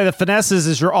 Because the way the finesse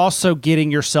is you're also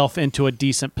getting yourself into a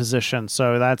decent position.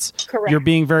 So that's, Correct. you're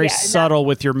being very Yeah, and subtle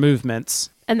with your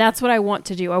movements. And that's what I want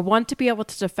to do. I want to be able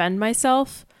to defend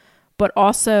myself, but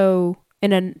also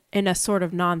in a sort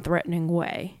of non-threatening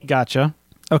way. Gotcha.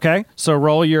 Okay, so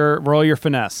roll your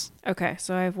finesse. Okay,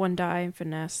 so I have 1 die in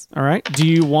finesse. All right. Do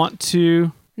you want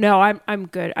to? No, I'm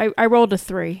good. I rolled a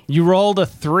 3. You rolled a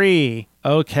 3.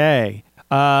 Okay.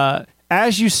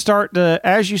 As you start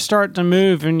to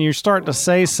move and you start to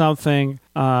say something,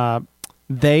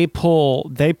 they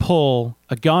pull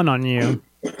a gun on you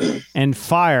and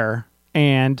fire,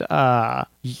 and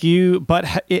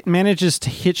but it manages to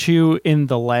hit you in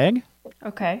the leg.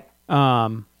 Okay.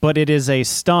 But it is a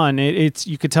stun. It's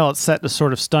you could tell it's set to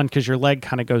sort of stun because your leg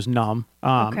kind of goes numb.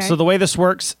 Okay. So the way this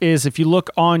works is if you look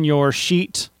on your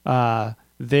sheet,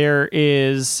 there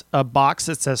is a box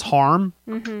that says harm.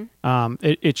 Mm-hmm.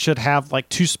 It should have like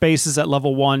 2 spaces at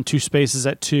level 1, 2 spaces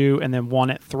at 2, and then 1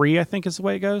 at 3, I think is the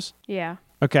way it goes. Yeah.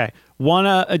 Okay.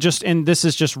 And this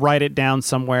is just write it down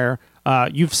somewhere.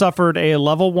 You've suffered a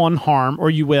level 1 harm, or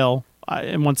you will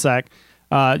in 1 sec.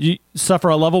 You suffer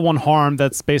a level 1 harm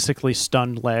that's basically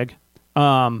stunned leg.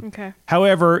 Okay.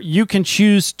 However, you can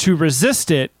choose to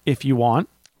resist it if you want.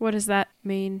 What does that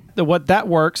mean? What that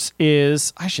works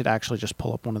is, I should actually just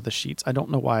pull up one of the sheets. I don't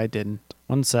know why I didn't.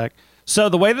 One sec. So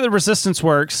the way that the resistance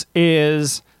works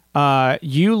is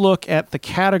you look at the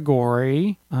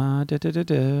category.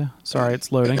 Sorry,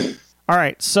 it's loading. All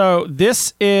right, so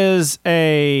this is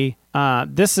a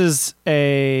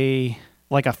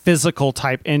like a physical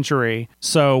type injury.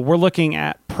 So we're looking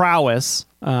at prowess.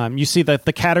 You see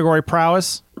the category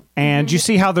prowess, and you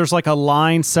see how there's like a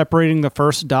line separating the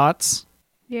first dots?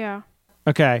 Yeah.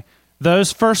 Okay.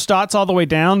 Those first dots all the way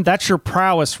down, that's your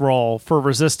prowess roll for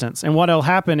resistance. And what'll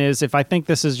happen is, if I think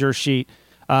this is your sheet,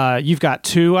 you've got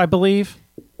 2, I believe.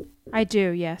 I do,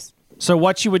 yes. So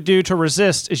what you would do to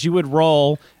resist is you would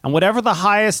roll, and whatever the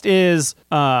highest is,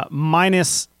 6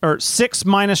 minus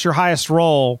your highest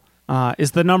roll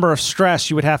is the number of stress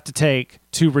you would have to take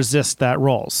to resist that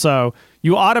roll. So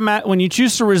when you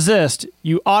choose to resist,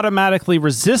 you automatically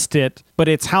resist it, but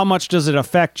it's how much does it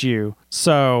affect you.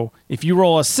 So if you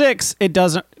roll a 6, it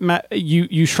doesn't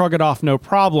you shrug it off no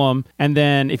problem, and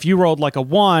then if you rolled like a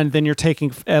 1, then you're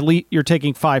taking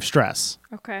 5 stress.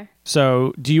 Okay.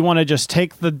 So do you want to just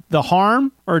take the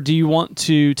harm, or do you want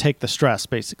to take the stress,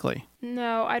 basically?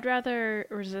 No, I'd rather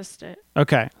resist it.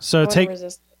 Okay, so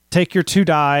take your 2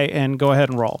 die and go ahead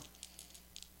and roll.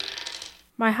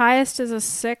 My highest is a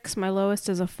 6. My lowest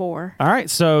is a 4. All right,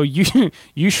 so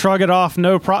you shrug it off,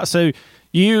 no problem. So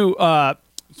you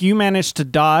managed to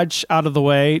dodge out of the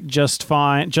way just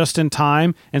fine, just in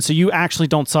time, and so you actually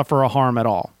don't suffer a harm at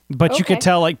all. But you could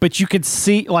tell, but you could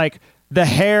see, the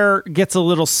hair gets a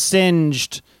little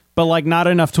singed, but not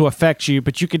enough to affect you.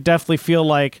 But you could definitely feel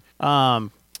like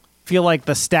the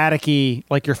staticky,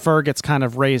 your fur gets kind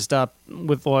of raised up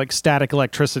with static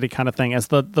electricity kind of thing as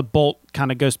the bolt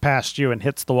kind of goes past you and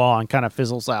hits the wall and kind of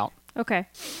fizzles out. Okay.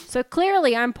 So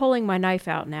clearly I'm pulling my knife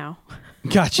out now.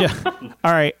 Gotcha.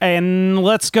 All right. And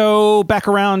let's go back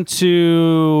around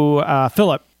to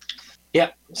Philip.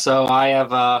 Yep. So I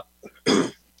have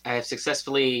I have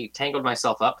successfully tangled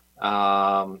myself up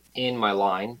in my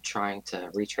line, trying to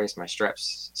retrace my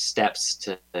steps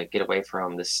to get away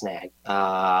from the snag.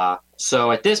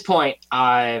 So at this point,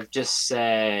 I've just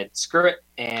said screw it,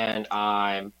 and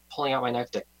I'm pulling out my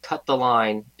knife to cut the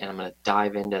line, and I'm going to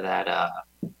dive into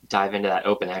that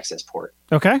open access port.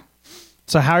 Okay.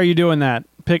 So how are you doing that?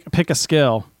 Pick a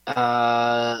skill.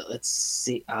 Let's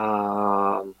see.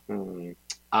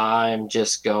 I'm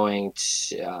just going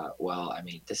to,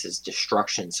 this is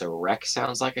destruction, so wreck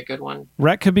sounds like a good one.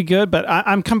 Wreck could be good, but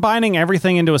I'm combining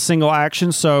everything into a single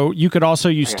action, so you could also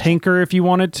use Tinker if you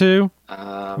wanted to.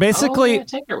 Basically,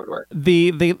 Tinker would work.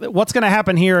 The what's going to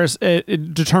happen here is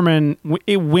determine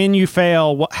when you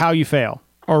fail, how you fail,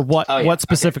 or what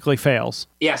specifically fails.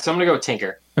 Yeah, so I'm going to go with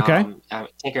Tinker. Okay.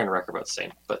 Tinker and Wreck are both the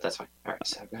same, but that's fine. All right,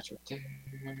 so I've got you right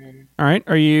there. All right,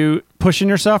 are you pushing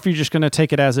yourself, or are you just going to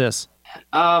take it as is?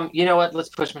 You know what? Let's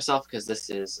push myself, because this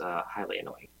is highly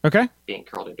annoying. Okay. Being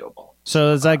curled into a ball.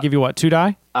 So does that give you what, 2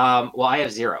 die? Well, I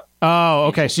have 0. Oh,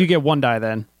 okay. So you get 1 die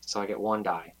then. So I get 1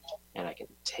 die, and I can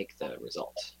take the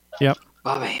result. Yep.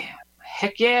 Oh man,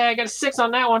 heck yeah! I got a 6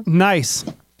 on that one. Nice.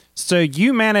 So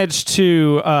you managed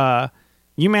to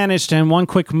in one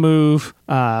quick move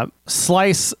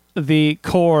slice the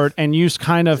cord and use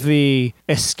kind of the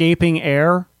escaping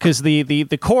air, because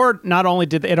the cord not only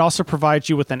did it also provides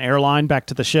you with an airline back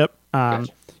to the ship.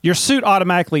 Gotcha. Your suit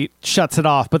automatically shuts it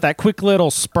off, but that quick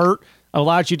little spurt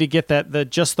allows you to get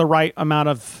just the right amount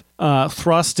of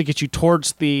thrust to get you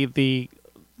towards the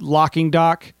locking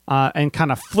dock and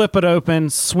kind of flip it open,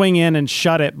 swing in, and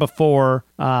shut it before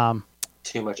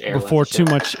too much air. Too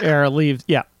much air leaves.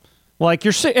 Yeah,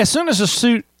 your suit, as soon as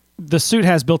the suit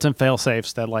has built-in fail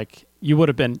safes that you would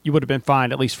have been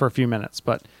fine at least for a few minutes.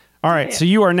 But all right, so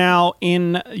you are now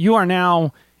in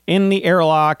the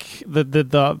airlock,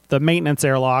 the maintenance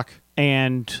airlock,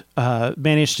 and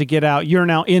managed to get out. You're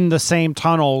now in the same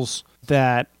tunnels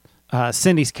that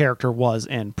Cindy's character was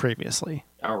in previously.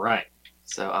 All right,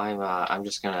 so I'm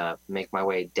just gonna make my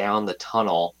way down the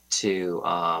tunnel to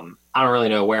I don't really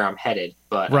know where I'm headed,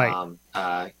 but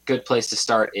right. Good place to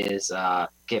start is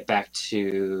get back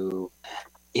to.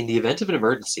 In the event of an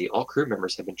emergency, all crew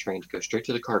members have been trained to go straight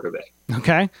to the cargo bay.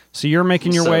 Okay, so you're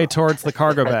making your way towards the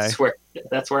cargo bay.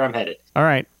 That's where I'm headed. All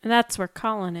right, and that's where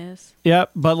Colin is.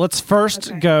 Yep, but let's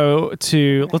first go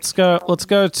to let's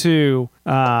go to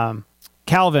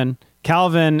Calvin.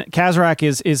 Calvin Kazrak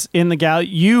is in the galley.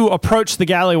 You approach the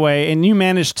galleyway and you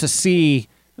manage to see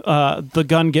the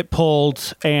gun get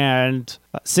pulled and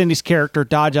Cindy's character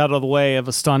dodge out of the way of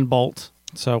a stun bolt.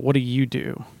 So what do you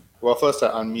do? Well, first I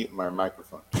unmute my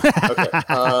microphone.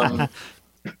 Okay.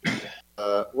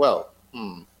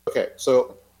 Okay,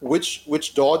 so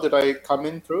which door did I come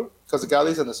in through? Because the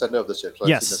galley's in the center of the ship. So I've seen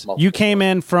Yes, this multiple you came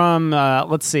doors. in from,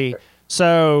 let's see.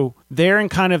 So they're in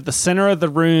kind of the center of the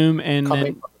room, and Coming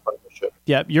then, from the front of the ship.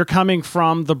 yep, you're coming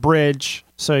from the bridge.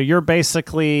 So you're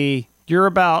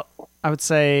about, I would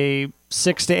say,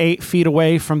 6 to 8 feet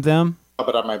away from them.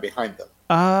 But am I behind them?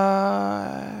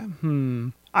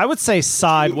 I would say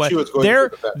sideways. she was going They're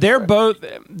through the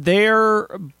back, they're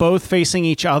right. both facing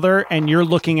each other, and you're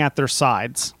looking at their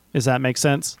sides. Does that make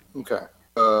sense? Okay.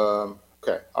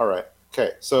 Okay. All right.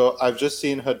 Okay. So I've just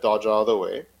seen her dodge out of the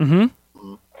way. Mm-hmm.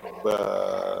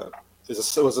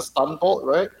 It was a stun bolt,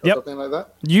 right? Or Yep. something like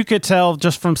that. You could tell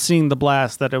just from seeing the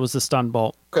blast that it was a stun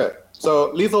bolt. Okay.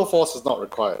 So lethal force is not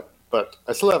required, but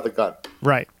I still have the gun.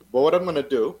 Right. But what I'm gonna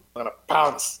do? I'm gonna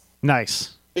pounce.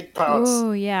 Nice. Big pounce.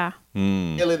 Oh, yeah.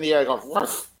 Tail in the air. Going.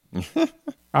 Woof.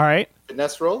 All right.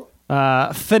 Finesse roll.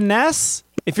 Finesse.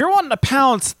 If you're wanting to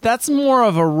pounce, that's more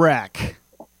of a wreck.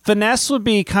 Finesse would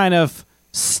be kind of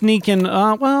sneaking.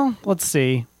 Well, let's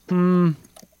see.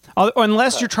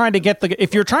 Unless you're trying to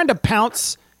if you're trying to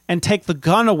pounce and take the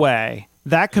gun away,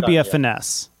 that could be a Yeah.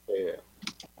 finesse. Yeah.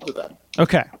 Do that.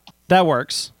 Okay, that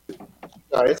works.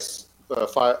 Guys,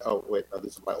 5. Oh wait, no,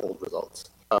 these are my old results.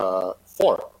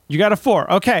 4. You got a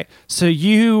 4. Okay, so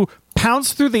you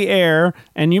pounce through the air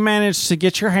and you manage to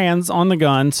get your hands on the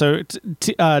gun. So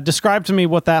describe to me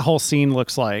what that whole scene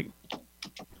looks like.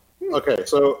 Okay,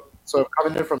 so I'm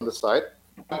coming in from the side.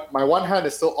 My one hand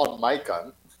is still on my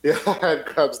gun. The other hand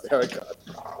grabs their gun,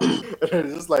 and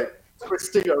it's just like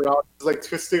twisting around. It's like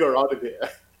twisting around in the air.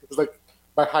 It's like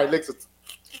my hind legs.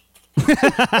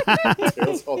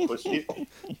 Tails all bushy.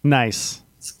 Nice.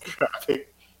 It's grabbing.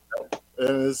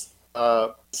 And it's,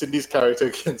 Cindy's character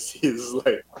can see is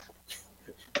like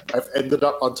I've ended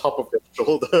up on top of their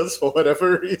shoulders for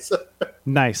whatever reason.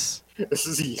 Nice. This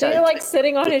is So you're like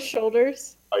sitting on his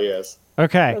shoulders. Oh yes.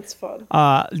 Okay. That's fun.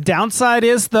 Downside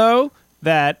is though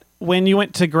that when you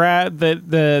went to grab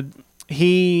the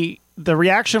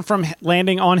reaction from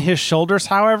landing on his shoulders,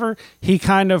 however, he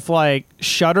kind of like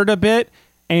shuddered a bit,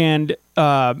 and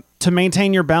to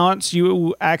maintain your balance,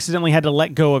 you accidentally had to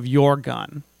let go of your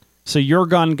gun. So your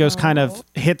gun goes kind of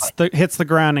hits the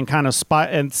ground and kind of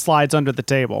slides under the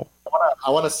table.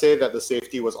 I want to say that the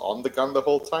safety was on the gun the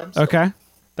whole time. So. Okay,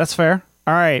 that's fair.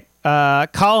 All right,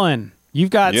 Colin,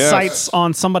 you've got Yes. sights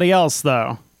on somebody else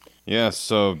though. Yeah,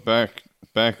 so back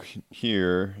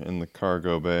here in the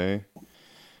cargo bay,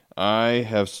 I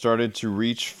have started to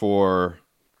reach for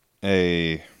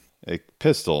a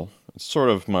pistol. It's sort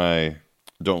of my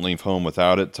don't leave home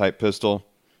without it type pistol.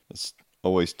 It's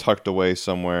always tucked away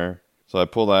somewhere. So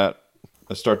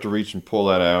I start to reach and pull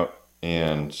that out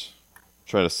and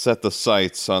try to set the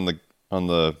sights on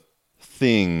the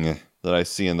thing that I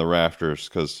see in the rafters,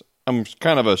 because I'm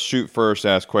kind of a shoot first,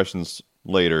 ask questions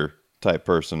later type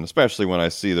person, especially when I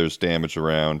see there's damage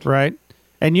around. Right.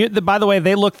 And by the way,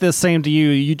 they look the same to you.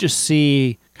 You just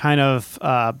see kind of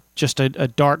just a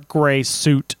dark gray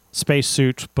space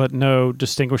suit, but no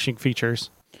distinguishing features.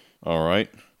 All right.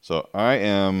 So I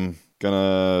am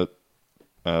going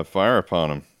to fire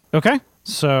upon him. Okay.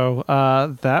 So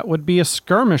that would be a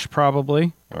skirmish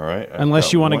probably, All right.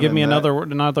 unless you want to give me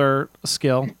another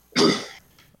skill.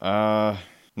 No,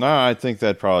 I think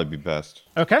that'd probably be best.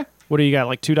 Okay. What do you got?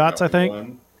 Like 2 dots, I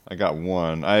think? I got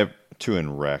 1. I have 2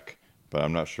 in rec, but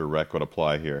I'm not sure rec would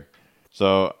apply here.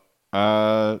 So,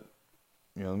 let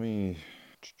me...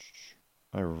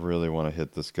 I really want to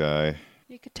hit this guy.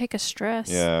 You could take a stress.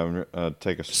 Yeah, I'm gonna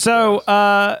take a... So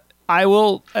I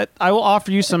will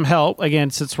offer you some help again,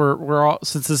 since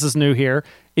since this is new here.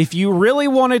 If you really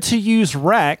wanted to use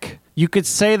rec, you could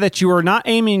say that you are not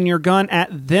aiming your gun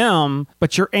at them,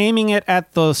 but you're aiming it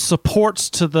at the supports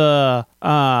to the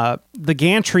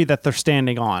gantry that they're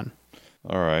standing on.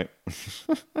 All right.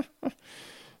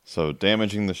 So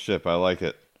damaging the ship, I like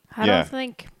it. I Yeah. don't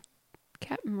think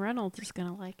Captain Reynolds is going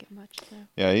to like it much, though.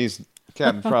 Yeah,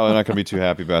 Captain's probably not going to be too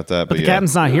happy about that. But the yeah.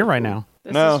 captain's not here right now.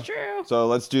 This No. is true. So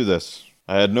let's do this.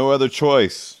 I had no other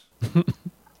choice.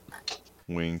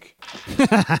 Wink.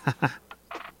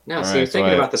 No, All so right, you're so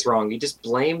thinking I- about this wrong. You just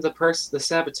blame the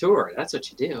saboteur. That's what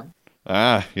you do.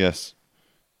 Ah, yes.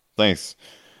 Thanks.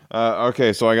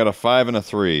 Okay, so I got a 5 and a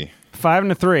 3. 5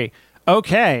 and a 3.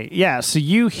 Okay, yeah. So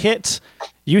you hit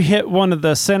one of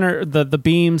the center the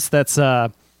beams that's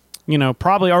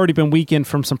probably already been weakened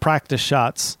from some practice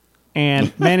shots,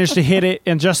 and managed to hit it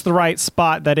in just the right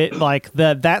spot that it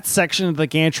that section of the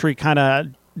gantry kind of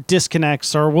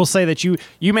disconnects. Or we'll say that you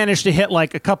managed to hit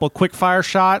like a couple of quick fire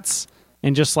shots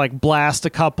and just like blast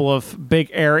a couple of big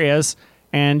areas,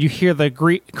 and you hear the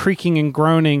creaking and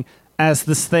groaning as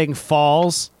this thing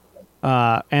falls,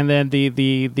 and then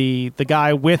the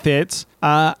guy with it.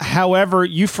 However,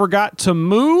 you forgot to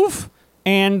move,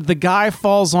 and the guy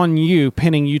falls on you,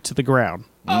 pinning you to the ground.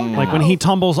 Like when he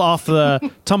tumbles off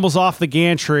the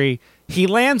gantry, he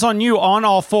lands on you on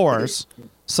all fours.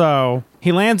 So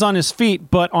he lands on his feet,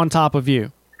 but on top of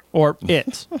you, or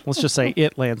it. Let's just say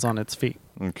it lands on its feet.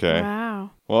 Okay. Wow.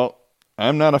 Well,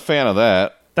 I'm not a fan of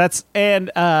that.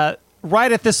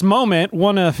 Right at this moment,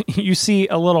 you see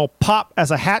a little pop as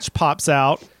a hatch pops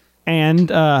out, and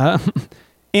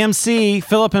MC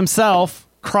Philip himself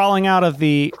crawling out of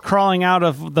the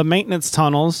maintenance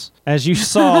tunnels. As you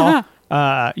saw,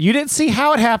 you didn't see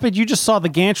how it happened. You just saw the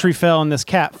gantry fell and this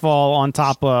cat fall on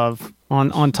top of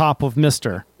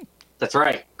Mister. That's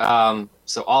right.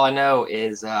 So all I know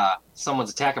is someone's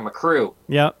attacking my crew.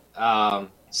 Yep.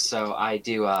 So I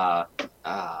do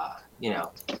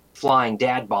flying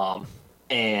dad bomb,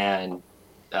 and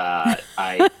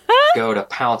I go to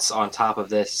pounce on top of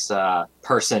this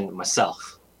person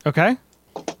myself. Okay.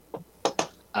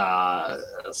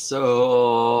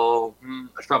 So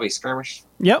it's probably a skirmish.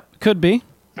 Yep. Could be.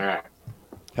 All right.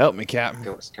 Help me, Captain.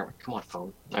 Go with skirmish. Come on,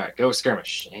 phone. All right, go with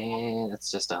skirmish. And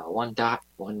that's just one die.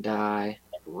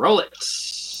 Roll it.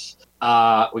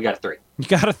 We got a 3. You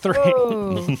got a 3.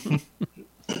 Whoa.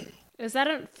 Is that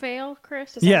a fail,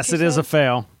 Chris? Yes, it is a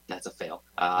fail. That's a fail.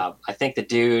 I think the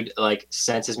dude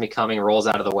senses me coming, rolls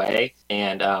out of the way,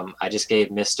 and I just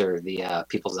gave Mister the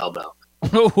people's elbow.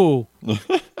 Oh.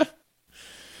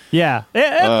 Yeah.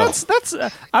 That's.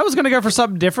 I was gonna go for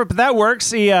something different, but that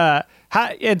works.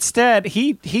 Instead,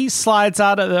 he slides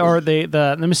out of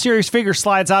the mysterious figure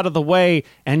slides out of the way,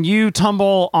 and you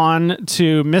tumble on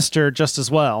to Mister just as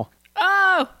well.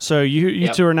 Oh. So you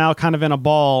two are now kind of in a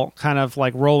ball, kind of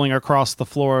like rolling across the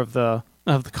floor of the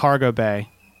cargo bay.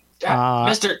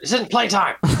 Mister, this isn't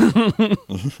playtime.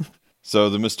 So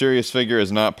the mysterious figure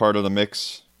is not part of the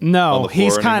mix. No,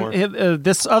 he's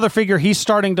this other figure. He's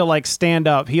starting to stand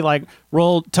up. He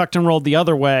tucked and rolled the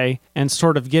other way, and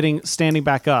sort of standing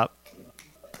back up.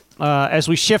 As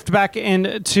we shift back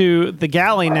into the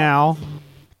galley now.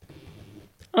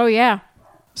 Oh yeah.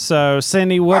 So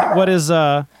Cindy, what is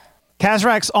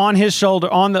Kazrak's on his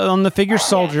shoulder on the figure's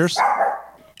soldiers?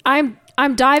 I'm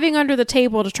diving under the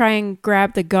table to try and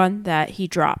grab the gun that he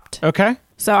dropped. Okay.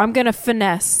 So I'm gonna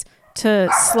finesse to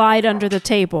slide under the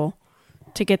table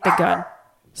to get the gun.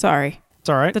 Sorry. It's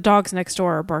all right. The dogs next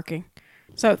door are barking.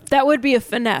 So that would be a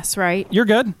finesse, right? You're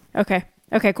good. Okay.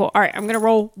 Okay, cool. All right, I'm going to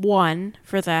roll 1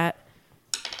 for that.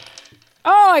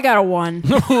 Oh, I got a 1.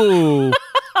 Ooh.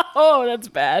 Oh, that's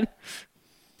bad.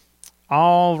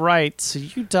 All right. So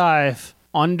you dive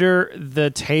under the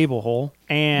table,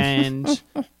 and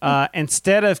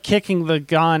instead of kicking the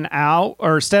gun out,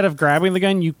 or instead of grabbing the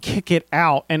gun, you kick it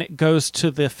out, and it goes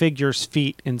to the figure's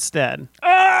feet instead.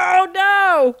 Oh,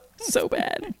 no. So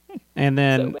bad. And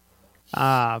then,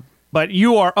 but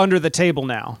you are under the table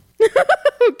now.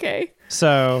 Okay.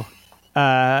 So,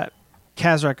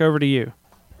 Kazrak, over to you.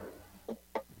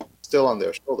 Still on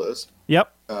their shoulders.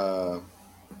 Yep. They've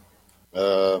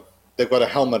got a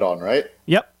helmet on, right?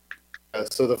 Yep.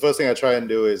 So the first thing I try and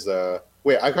do is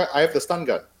wait. I have the stun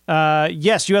gun.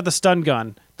 Yes, you have the stun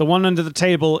gun. The one under the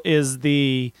table is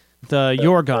the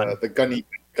your gun. The gunny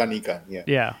gun. Yeah.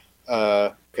 Yeah.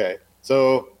 Okay.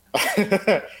 So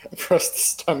I press the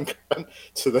stun gun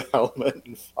to the helmet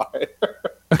and fire.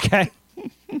 Okay.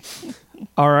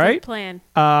 All right. Good plan.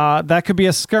 That could be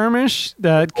a skirmish.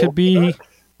 That could be.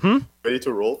 Ready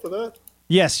to roll for that?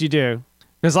 Yes, you do.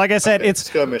 Because, like I said, it's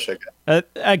skirmish again.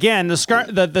 Again,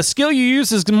 the skill you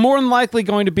use is more than likely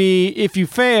going to be, if you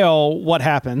fail, what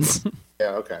happens.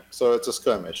 Yeah. Okay. So it's a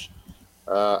skirmish.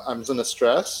 I'm gonna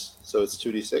stress. So it's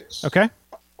 2d6. Okay.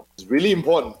 It's really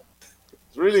important.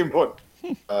 It's really important.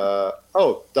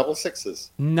 Double 6s.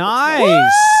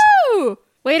 Nice. Woo!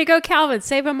 Way to go, Calvin.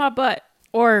 Saving my butt.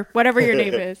 Or whatever your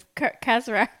name is.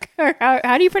 Kazrak. Or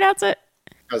how do you pronounce it?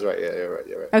 That's right. Yeah,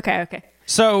 you're right. Okay.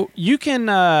 So you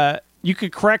can you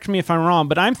could correct me if I'm wrong,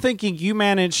 but I'm thinking you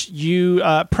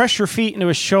press your feet into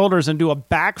his shoulders and do a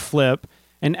backflip,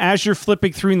 and as you're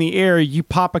flipping through in the air, you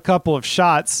pop a couple of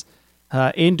shots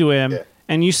into him,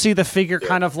 and you see the figure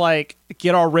kind of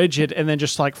get all rigid and then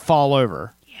just fall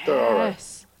over.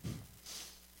 Yes.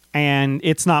 And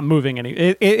it's not moving any.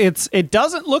 It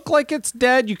doesn't look like it's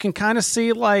dead. You can kind of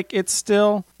see it's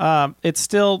still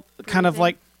kind of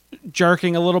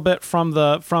jerking a little bit from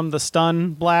the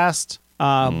stun blast,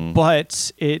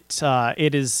 but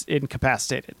it is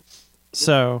incapacitated.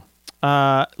 So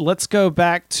let's go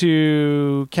back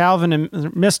to Calvin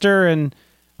and Mister and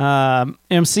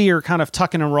MC are kind of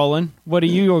tucking and rolling. What are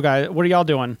y'all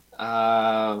doing?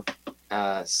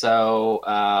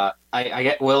 I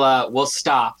get we'll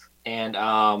stop and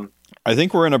I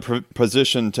think we're in a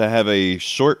position to have a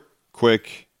short,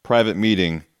 quick, private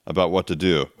meeting about what to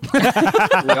do.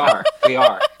 we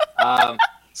are.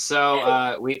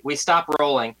 We stop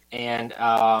rolling and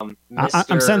I'm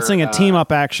sensing a team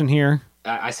up action here.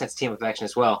 I sense team up action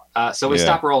as well. So we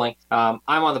stop rolling. I'm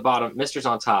on the bottom. Mister's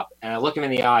on top, and I look him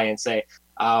in the eye and say,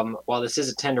 "While this is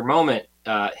a tender moment,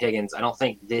 Higgins, I don't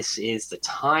think this is the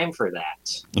time for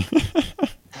that."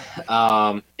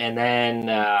 And then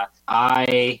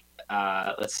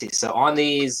let's see. So on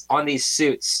these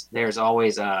suits, there's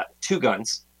always 2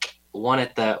 guns, one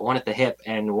at the hip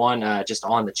and one just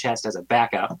on the chest as a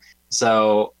backup.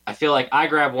 So I feel like I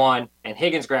grab one and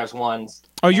Higgins grabs one.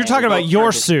 Oh, you're talking about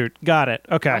your suit. Got it.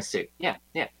 Okay. My suit. Yeah.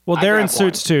 Well, they're in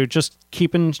suits too. Just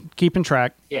keeping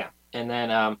track. Yeah. And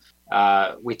then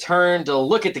we turn to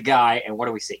look at the guy, and what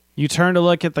do we see? You turn to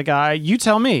look at the guy. You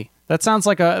tell me. That sounds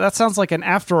like an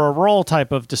after a roll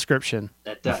type of description.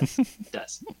 That does. It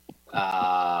does. Is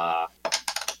that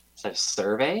a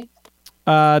survey?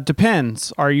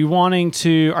 Depends. Are you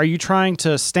trying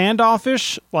to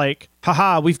standoffish, like,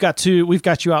 haha, we've got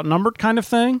you outnumbered kind of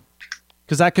thing?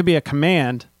 Because that could be a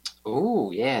command.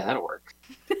 Ooh, yeah, that'll work.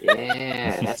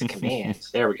 Yeah, that's a command.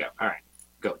 There we go. All right,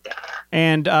 go with that.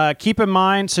 And keep in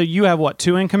mind, so you have what,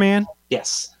 2 in command?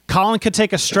 Yes. Colin could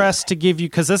take a stress to give you,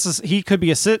 because you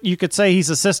could say he's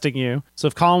assisting you. So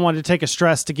if Colin wanted to take a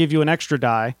stress to give you an extra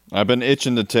die. I've been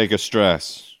itching to take a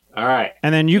stress. All right.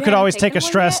 And then you could always take a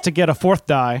stress to get a 4th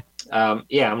die.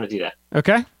 Yeah, I'm going to do that.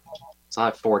 Okay. So I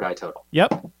have 4 die total.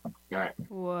 Yep. All right.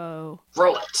 Whoa.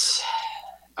 Roll it.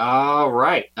 All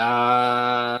right.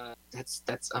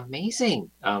 That's amazing.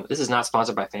 This is not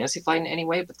sponsored by Fantasy Flight in any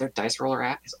way, but their dice roller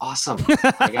app is awesome.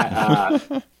 I got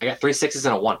 3 6s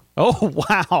and a 1. Oh,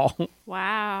 wow.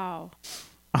 Wow.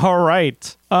 All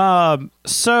right.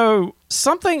 So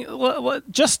something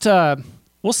just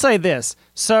we'll say this.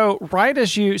 So right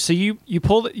as you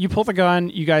pull the gun,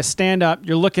 you guys stand up,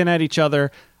 you're looking at each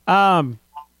other.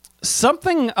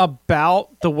 Something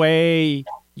about the way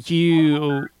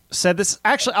you said this.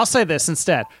 Actually, I'll say this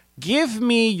instead. Give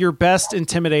me your best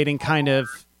intimidating kind of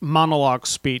monologue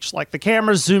speech. Like the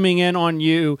camera's zooming in on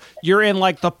you. You're in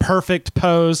like the perfect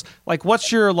pose. Like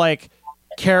what's your like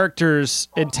character's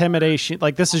intimidation?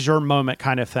 Like this is your moment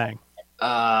kind of thing.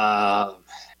 Oh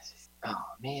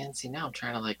man, see now I'm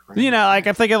trying to like remember. You know, like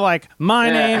I'm thinking like my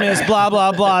name is blah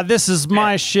blah blah. This is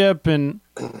my ship and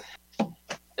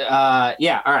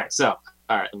yeah, all right. So,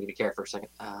 all right, let me get a character for a second.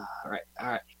 All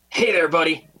right. Hey there,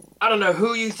 buddy. I don't know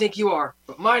who you think you are,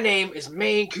 but my name is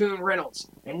Maine Coon Reynolds,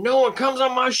 and no one comes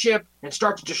on my ship and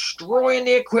starts destroying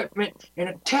the equipment and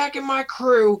attacking my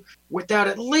crew without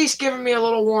at least giving me a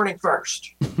little warning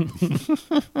first.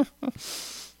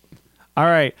 All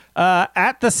right.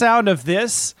 At the sound of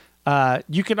this,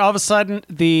 you can all of a sudden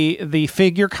the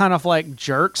figure kind of like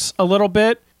jerks a little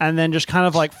bit and then just kind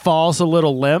of like falls a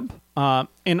little limp.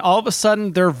 And all of a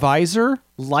sudden their visor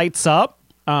lights up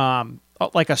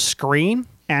like a screen.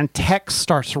 And text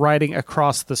starts writing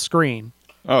across the screen.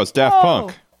 Oh, it's Daft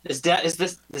Punk. Is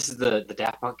this the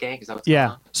Daft Punk gang? Is that what's going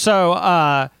on?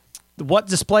 So what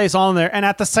displays on there? And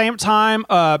at the same time,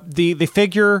 the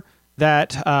figure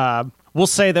that we'll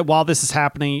say that while this is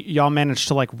happening, y'all managed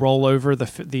to like roll over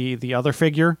the other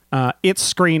figure. Its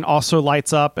screen also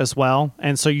lights up as well,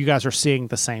 and so you guys are seeing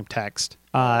the same text.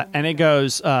 And it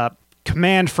goes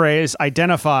command phrase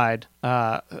identified.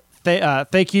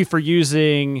 Thank you for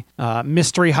using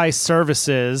Mystery Heist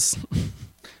Services.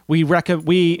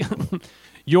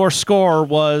 Your score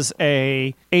was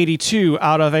a 82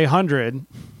 out of 100.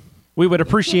 We would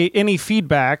appreciate any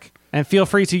feedback, and feel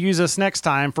free to use us next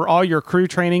time for all your crew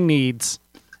training needs.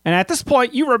 And at this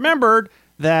point, you remembered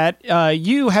that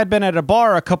you had been at a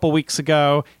bar a couple weeks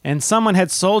ago, and someone had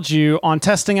sold you on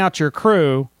testing out your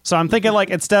crew. So I'm thinking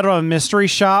like instead of a mystery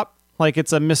shop, like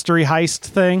it's a mystery heist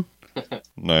thing.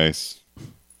 Nice.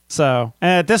 So,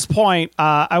 and at this point,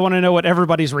 I want to know what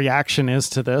everybody's reaction is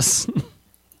to this.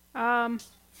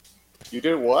 You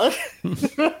did what?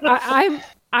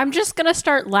 I'm just gonna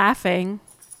start laughing.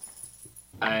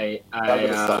 I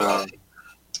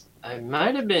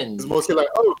might have been. It's mostly like,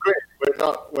 oh great,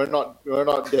 we're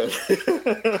not dead.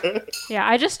 Yeah,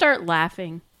 I just start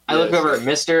laughing. I look over at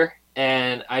Mister,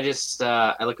 and I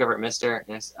look over at Mister,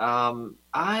 and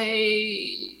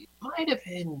I might have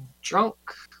been drunk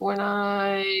when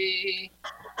I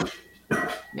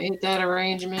made that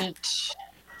arrangement.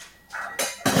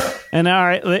 And all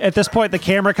right, at this point, the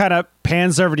camera kind of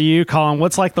pans over to you, Colin.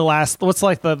 What's like the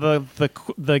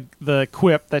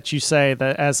quip that you say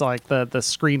that as like the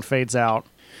screen fades out?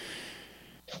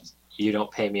 You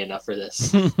don't pay me enough for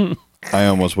this. I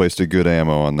almost wasted good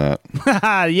ammo on that.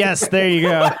 Yes, there you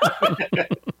go.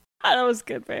 That was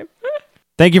good, babe.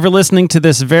 Thank you for listening to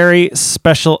this very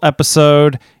special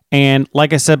episode. And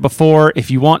like I said before,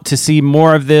 if you want to see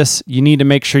more of this, you need to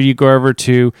make sure you go over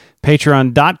to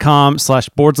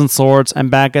patreon.com/boards and swords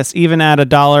and back us even at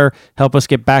 $1. Help us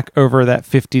get back over that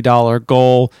 $50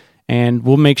 goal. And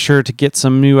we'll make sure to get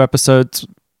some new episodes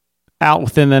out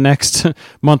within the next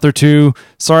month or two.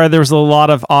 Sorry, there was a lot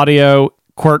of audio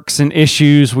quirks and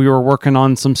issues. We were working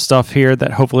on some stuff here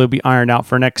that hopefully will be ironed out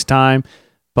for next time.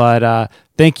 But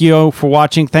thank you for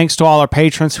watching. Thanks to all our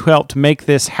patrons who helped make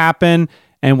this happen.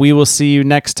 And we will see you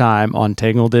next time on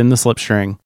Tangled in the Slipstring.